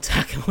it's will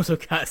Takamoto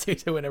Katsu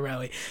to win a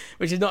rally,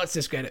 which is not to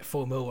discredit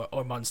Formula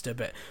or Munster,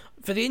 but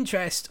for the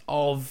interest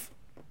of,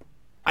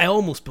 I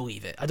almost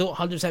believe it. I don't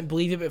 100%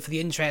 believe it, but for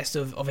the interest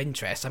of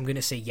interest, I'm going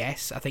to say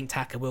yes. I think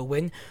Taka will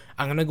win.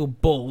 I'm going to go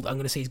bold. I'm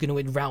going to say he's going to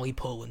win Rally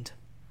Poland.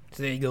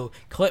 So there you go.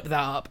 Clip that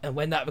up, and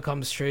when that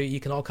becomes true, you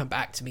can all come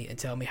back to me and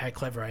tell me how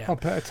clever I am. I'll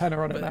put a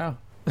tenner on it now.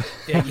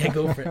 Yeah,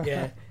 go for it.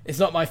 Yeah, it's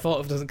not my fault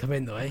if it doesn't come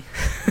in though, eh?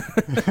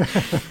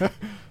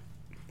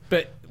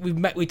 But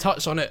we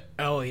touched on it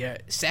earlier.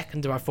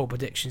 Second of our 4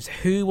 predictions,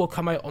 who will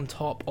come out on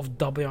top of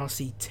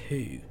WRC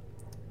 2?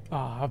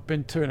 I've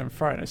been to and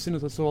fro. As soon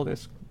as I saw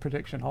this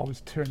prediction, I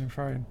was to and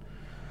fro.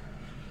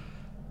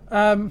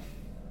 Heart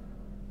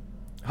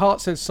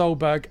says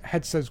Solberg.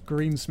 Head says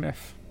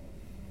Greensmith.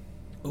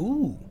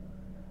 Ooh.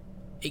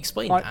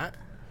 Explain that.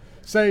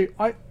 So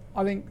I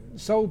think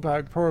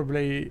Solberg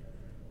probably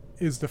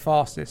is the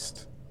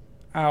fastest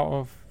out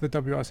of the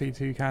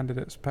WRC2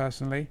 candidates,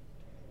 personally.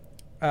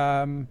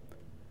 I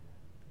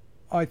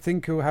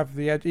think he'll have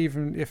the edge,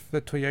 even if the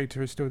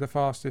Toyota is still the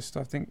fastest.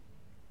 I think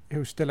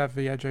he'll still have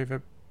the edge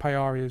over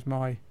Payari, is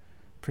my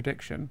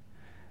prediction.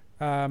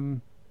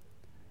 But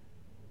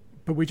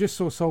we just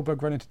saw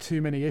Solberg run into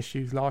too many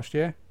issues last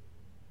year.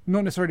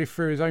 Not necessarily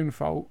through his own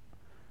fault,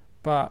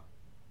 but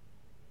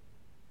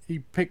he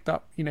picked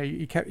up,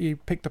 he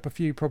picked up a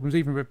few problems,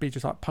 even with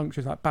just like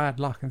punctures, like bad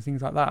luck and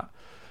things like that.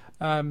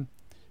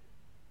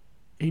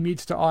 He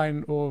needs to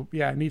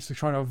needs to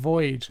try and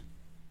avoid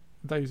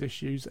those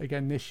issues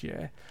again this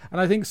year.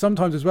 And I think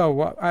sometimes as well,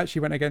 what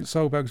actually went against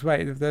Solberg's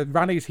way, the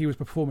rallies he was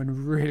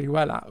performing really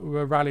well at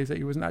were rallies that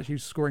he wasn't actually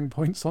scoring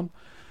points on.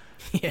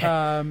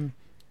 Yeah.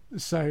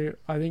 So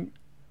I think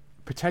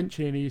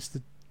potentially he needs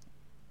to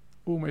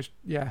almost,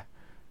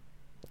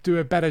 do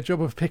a better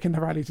job of picking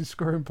the rallies and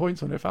scoring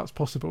points on, if that's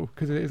possible,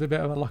 because it is a bit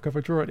of a luck of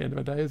a draw at the end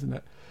of the day, isn't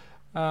it?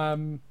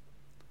 But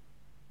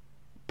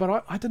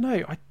I don't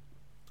know.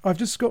 I've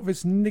just got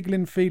this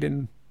niggling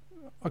feeling.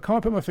 I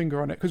can't put my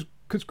finger on it,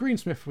 because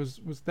Greensmith was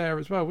there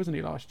as well, wasn't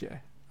he, last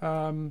year?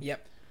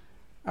 Yep.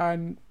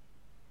 And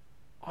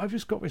I've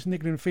just got this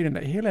niggling feeling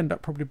that he'll end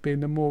up probably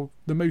being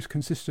the most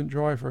consistent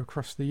driver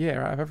across the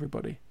year out of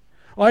everybody.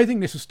 I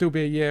think this will still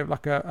be a year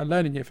like a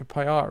learning year for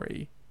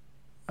Piari,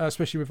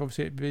 especially with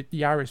obviously the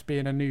Yaris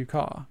being a new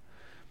car,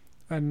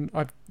 and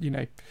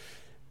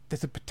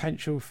there's a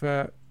potential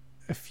for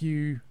a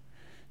few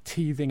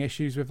teething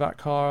issues with that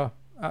car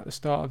at the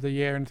start of the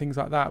year and things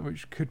like that,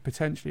 which could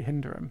potentially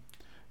hinder him.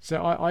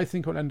 So I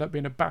think it'll end up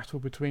being a battle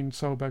between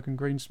Solberg and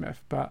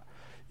Greensmith. But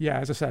yeah,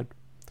 as I said,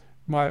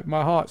 my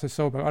heart says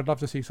Solberg. I'd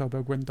love to see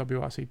Solberg win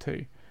WRC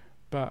 2,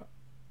 but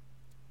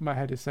my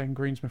head is saying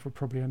Greensmith will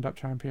probably end up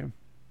champion.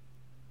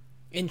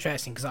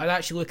 Interesting, because I'd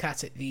actually look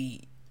at it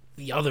the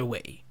other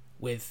way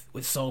with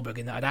Solberg,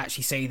 and I'd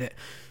actually say that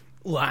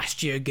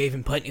last year gave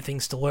him plenty of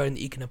things to learn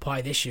that he can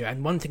apply this year.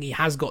 And one thing he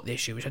has got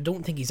this year, which I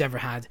don't think he's ever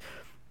had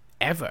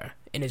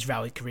in his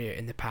rally career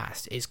in the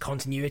past, is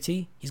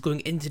continuity. He's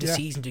going into the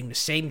season doing the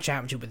same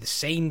championship with the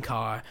same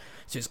car,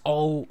 so it's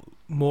all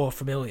more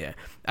familiar.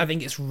 I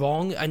think it's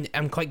wrong, and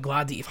I'm quite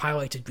glad that you've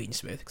highlighted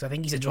Greensmith, because I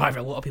think he's a driver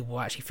a lot of people will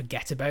actually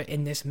forget about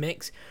in this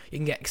mix. You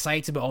can get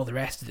excited about all the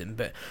rest of them,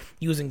 but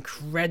he was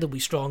incredibly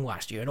strong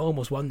last year and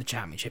almost won the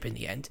championship in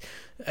the end.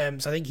 So I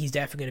think he's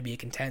definitely going to be a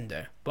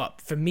contender.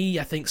 But for me,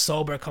 I think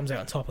Solberg comes out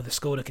on top of the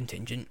Skoda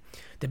contingent.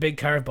 The big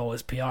curveball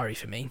is Piari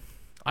for me.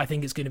 I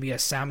think it's going to be a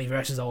Sammy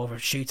versus Oliver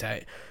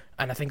shootout,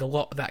 and I think a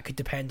lot of that could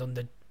depend on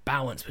the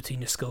balance between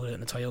the Skoda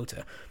and the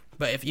Toyota.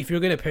 But if you're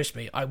going to push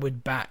me, I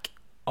would back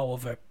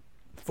Oliver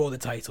for the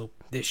title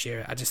this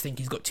year. I just think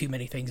he's got too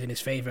many things in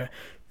his favour,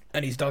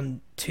 and he's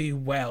done too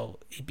well.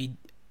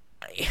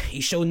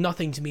 He's shown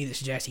nothing to me that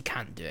suggests he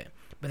can't do it.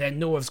 But then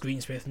nor is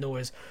Greensmith,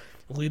 nor is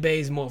Lube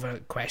is more of a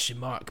question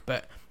mark,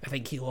 but I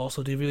think he'll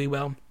also do really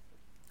well.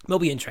 It'll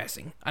be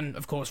interesting. And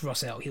of course,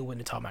 Russell, he'll win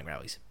the tarmac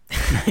rallies.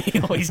 He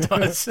always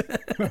does.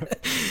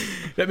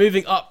 But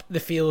moving up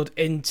the field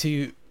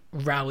into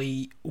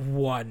Rally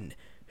 1,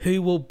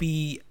 who will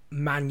be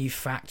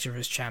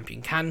manufacturer's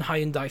champion? Can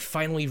Hyundai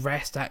finally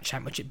wrest that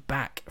championship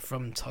back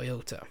from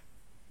Toyota?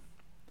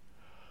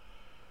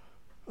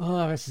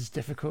 Oh, this is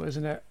difficult,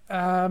 isn't it?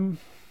 I'm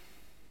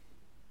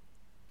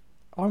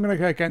going to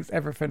go against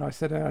everything I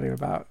said earlier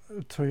about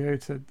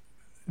Toyota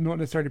not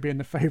necessarily being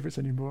the favourites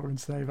anymore and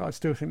say that I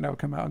still think they'll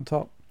come out on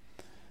top.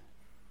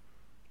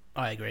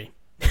 I agree.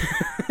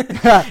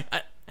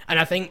 And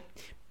I think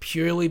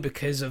purely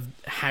because of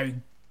how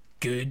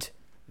good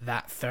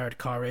that third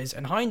car is,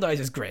 and Hyundai's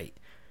is great,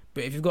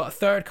 but if you've got a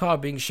third car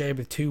being shared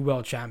with two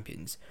world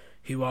champions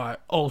who are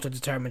ultra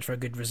determined for a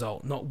good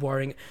result, not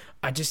worrying,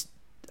 I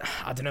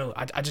don't know,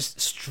 I just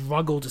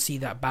struggle to see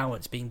that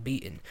balance being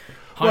beaten.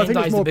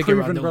 Hyundai's the bigger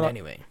unknown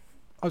anyway.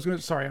 I was going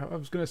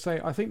to say,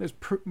 I think there's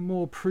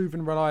more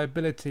proven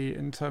reliability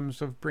in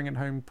terms of bringing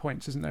home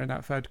points, isn't there, in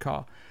that third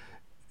car?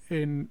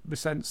 In the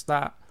sense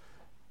that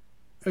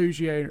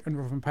Ogier and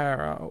Rovanpera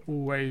are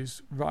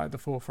always right at the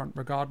forefront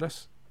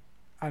regardless.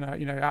 And,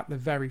 at the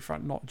very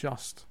front, not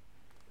just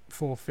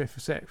 4th, 5th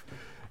or 6th.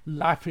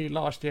 Lappi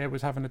last year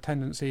was having a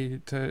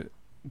tendency to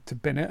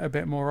bin it a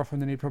bit more often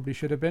than he probably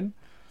should have been.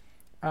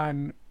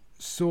 And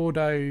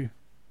Sordo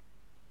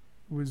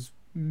was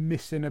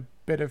missing a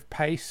bit of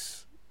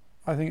pace,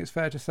 I think it's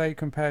fair to say,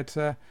 compared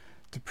to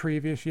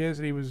previous years.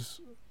 And he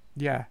wasn't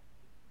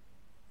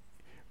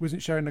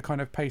showing the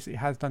kind of pace that he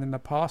has done in the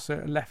past, so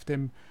it left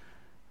him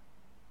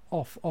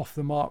off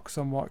the mark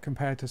somewhat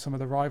compared to some of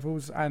the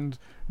rivals. And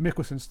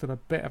Mikkelson's still a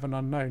bit of an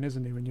unknown,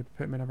 isn't he, when you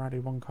put him in a Rally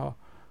 1 car.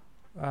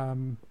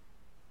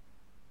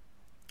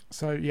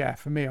 So yeah,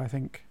 for me, I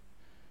think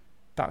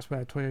that's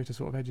where Toyota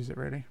sort of edges it,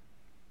 really.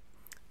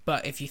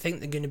 But if you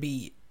think they're going to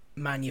be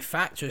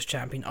manufacturer's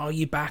champion, are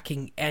you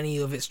backing any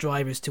of its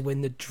drivers to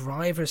win the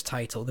driver's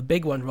title? The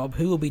big one, Rob,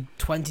 who will be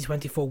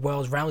 2024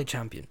 World Rally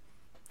Champion?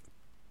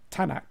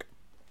 Tanak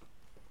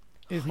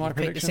is my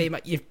prediction.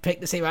 You've picked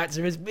the same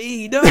answer as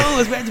me. No,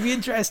 it's meant to be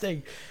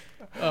interesting.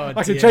 Oh,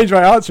 I can change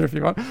my answer if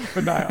you want,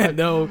 but no.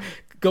 No,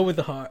 go with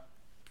the heart.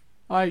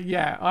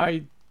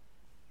 I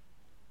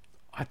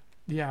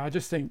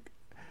just think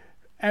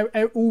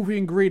all the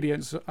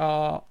ingredients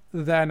are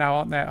there now,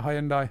 aren't they, at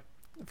Hyundai,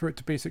 for it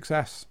to be a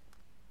success.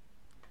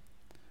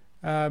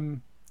 I'd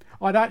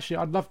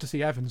love to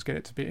see Evans get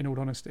it to be, in all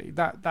honesty.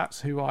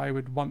 That's who I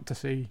would want to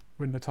see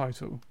win the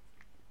title.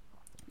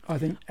 I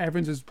think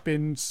Evans has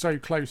been so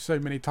close so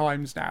many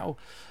times now.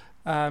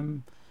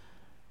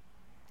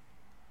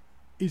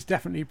 He's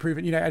definitely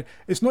proven,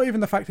 it's not even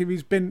the fact that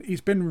he's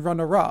been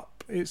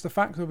runner-up. It's the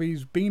fact that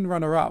he's been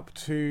runner-up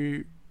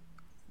to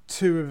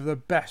two of the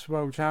best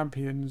world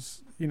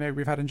champions,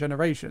 we've had in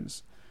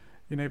generations.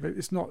 But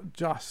it's not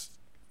just,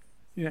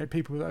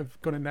 people that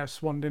have gone in there,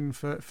 swanned in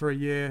for a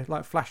year,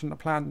 like flash in the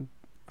pan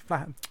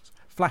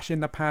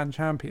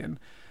champion.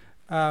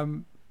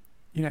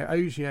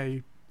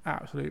 Ogier,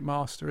 absolute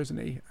master, isn't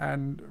he?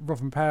 And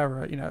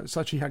Rovanpera, at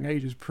such a young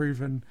age, has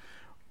proven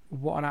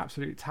what an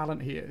absolute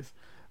talent he is.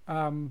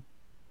 So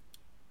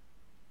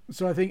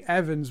I think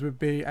Evans would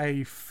be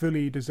a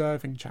fully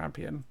deserving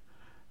champion.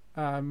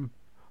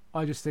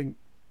 I just think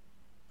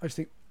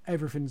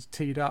everything's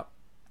teed up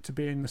to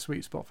be in the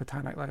sweet spot for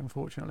Tanak, though,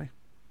 unfortunately.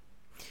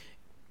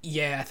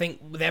 Yeah, I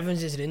think with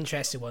Evans is an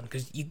interesting one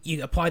because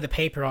you apply the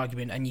paper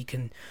argument and you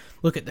can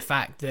look at the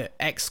fact that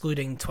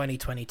excluding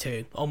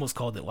 2022, almost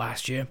called it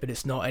last year, but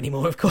it's not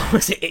anymore, of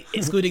course,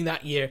 excluding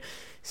that year,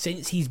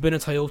 since he's been a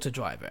Toyota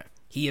driver,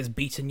 he has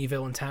beaten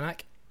Neuville and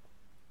Tanak.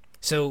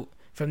 So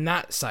from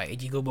that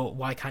side, you go, well,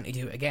 why can't he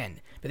do it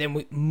again? But then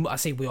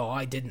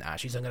I didn't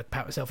actually, so I'm going to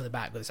pat myself on the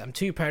back with this. I'm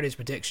too proud of his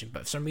prediction,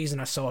 but for some reason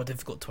I saw a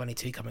difficult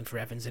 22 coming for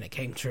Evans and it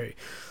came true.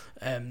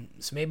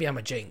 So maybe I'm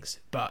a jinx,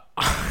 but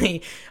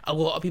a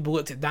lot of people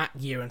looked at that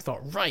year and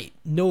thought, right,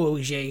 no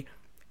Ogier,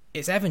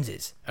 it's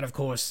Evans's, and of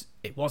course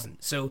it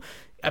wasn't. So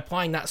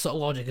applying that sort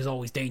of logic is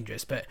always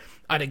dangerous, but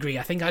I'd agree.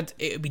 I think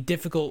it would be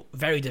difficult,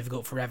 very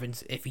difficult for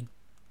Evans if he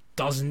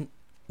doesn't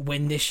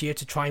win this year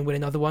to try and win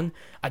another one.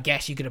 I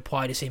guess you could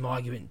apply the same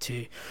argument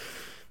to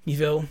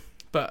Neuville,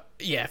 but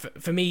yeah,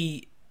 for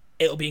me,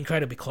 it'll be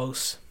incredibly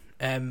close.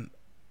 And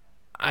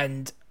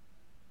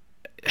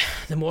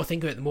the more I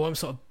think of it, the more I'm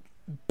sort of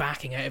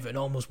backing out of it and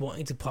almost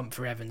wanting to pump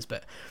for Evans,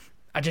 but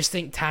I just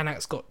think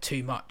Tanak's got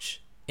too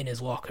much in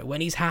his locker.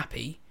 When he's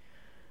happy,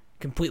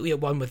 completely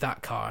at one with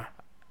that car,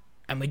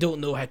 and we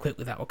don't know how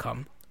quickly that will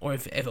come, or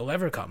if it'll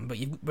ever come, but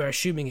we're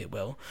assuming it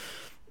will,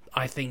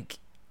 I think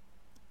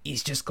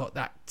he's just got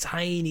that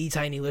tiny,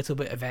 tiny little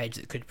bit of edge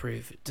that could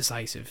prove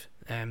decisive.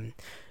 And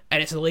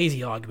it's a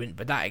lazy argument,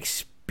 but that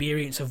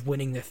experience of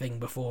winning the thing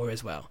before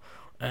as well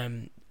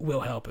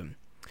will help him.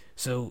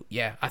 So,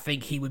 yeah, I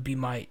think he would be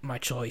my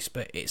choice,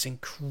 but it's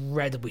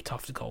incredibly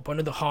tough to call. One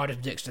of the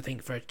hardest predictions, I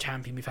think, for a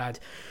champion we've had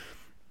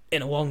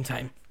in a long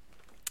time,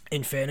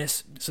 in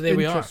fairness. So there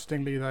we are.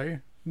 Interestingly, though,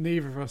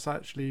 neither of us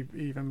actually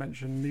even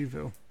mentioned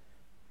Neuville.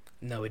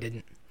 No, we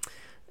didn't.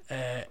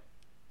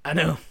 I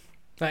know.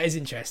 That is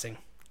interesting.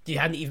 You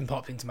hadn't even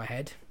popped into my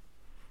head.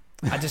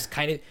 I just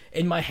kind of,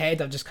 in my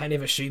head, I've just kind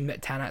of assumed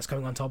that Tanak's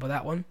coming on top of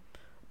that one.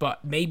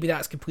 But maybe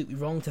that's completely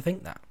wrong to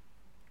think that.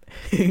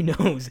 Who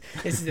knows?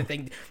 This is the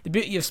thing. The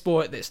beauty of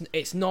sport,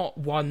 it's not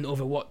won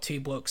over what two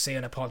blokes say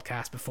on a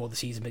podcast before the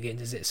season begins,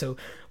 is it? So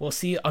we'll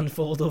see it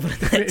unfold over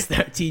the next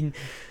 13.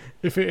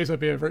 If it is, I'd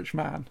be a rich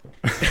man.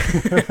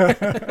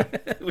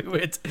 We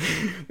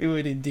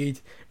would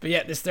indeed. But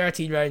yeah, there's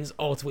 13 rounds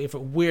all to wait for.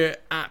 We're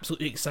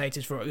absolutely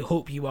excited for it. We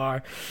hope you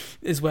are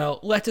as well.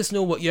 Let us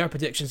know what your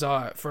predictions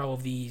are for all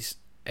of these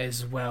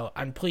as well,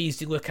 and please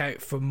do look out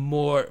for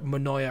more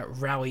Manoia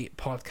Rally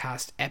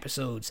podcast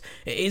episodes.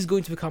 It is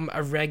going to become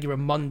a regular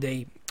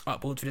Monday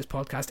upload for this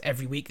podcast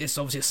every week. This is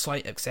obviously a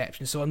slight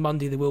exception, so on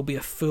Monday there will be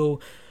a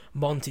full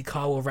Monte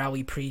Carlo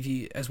Rally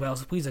preview as well,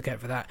 so please look out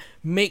for that.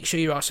 Make sure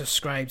you are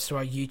subscribed to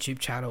our YouTube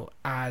channel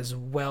as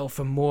well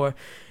for more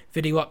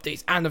video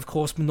updates, and of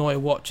course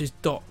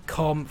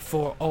ManoiaWatches.com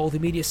for all the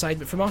media side.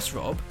 But from us,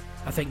 Rob,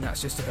 I think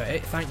that's just about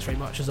it. Thanks very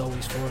much as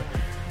always for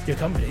your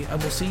company,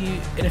 and we'll see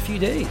you in a few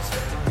days.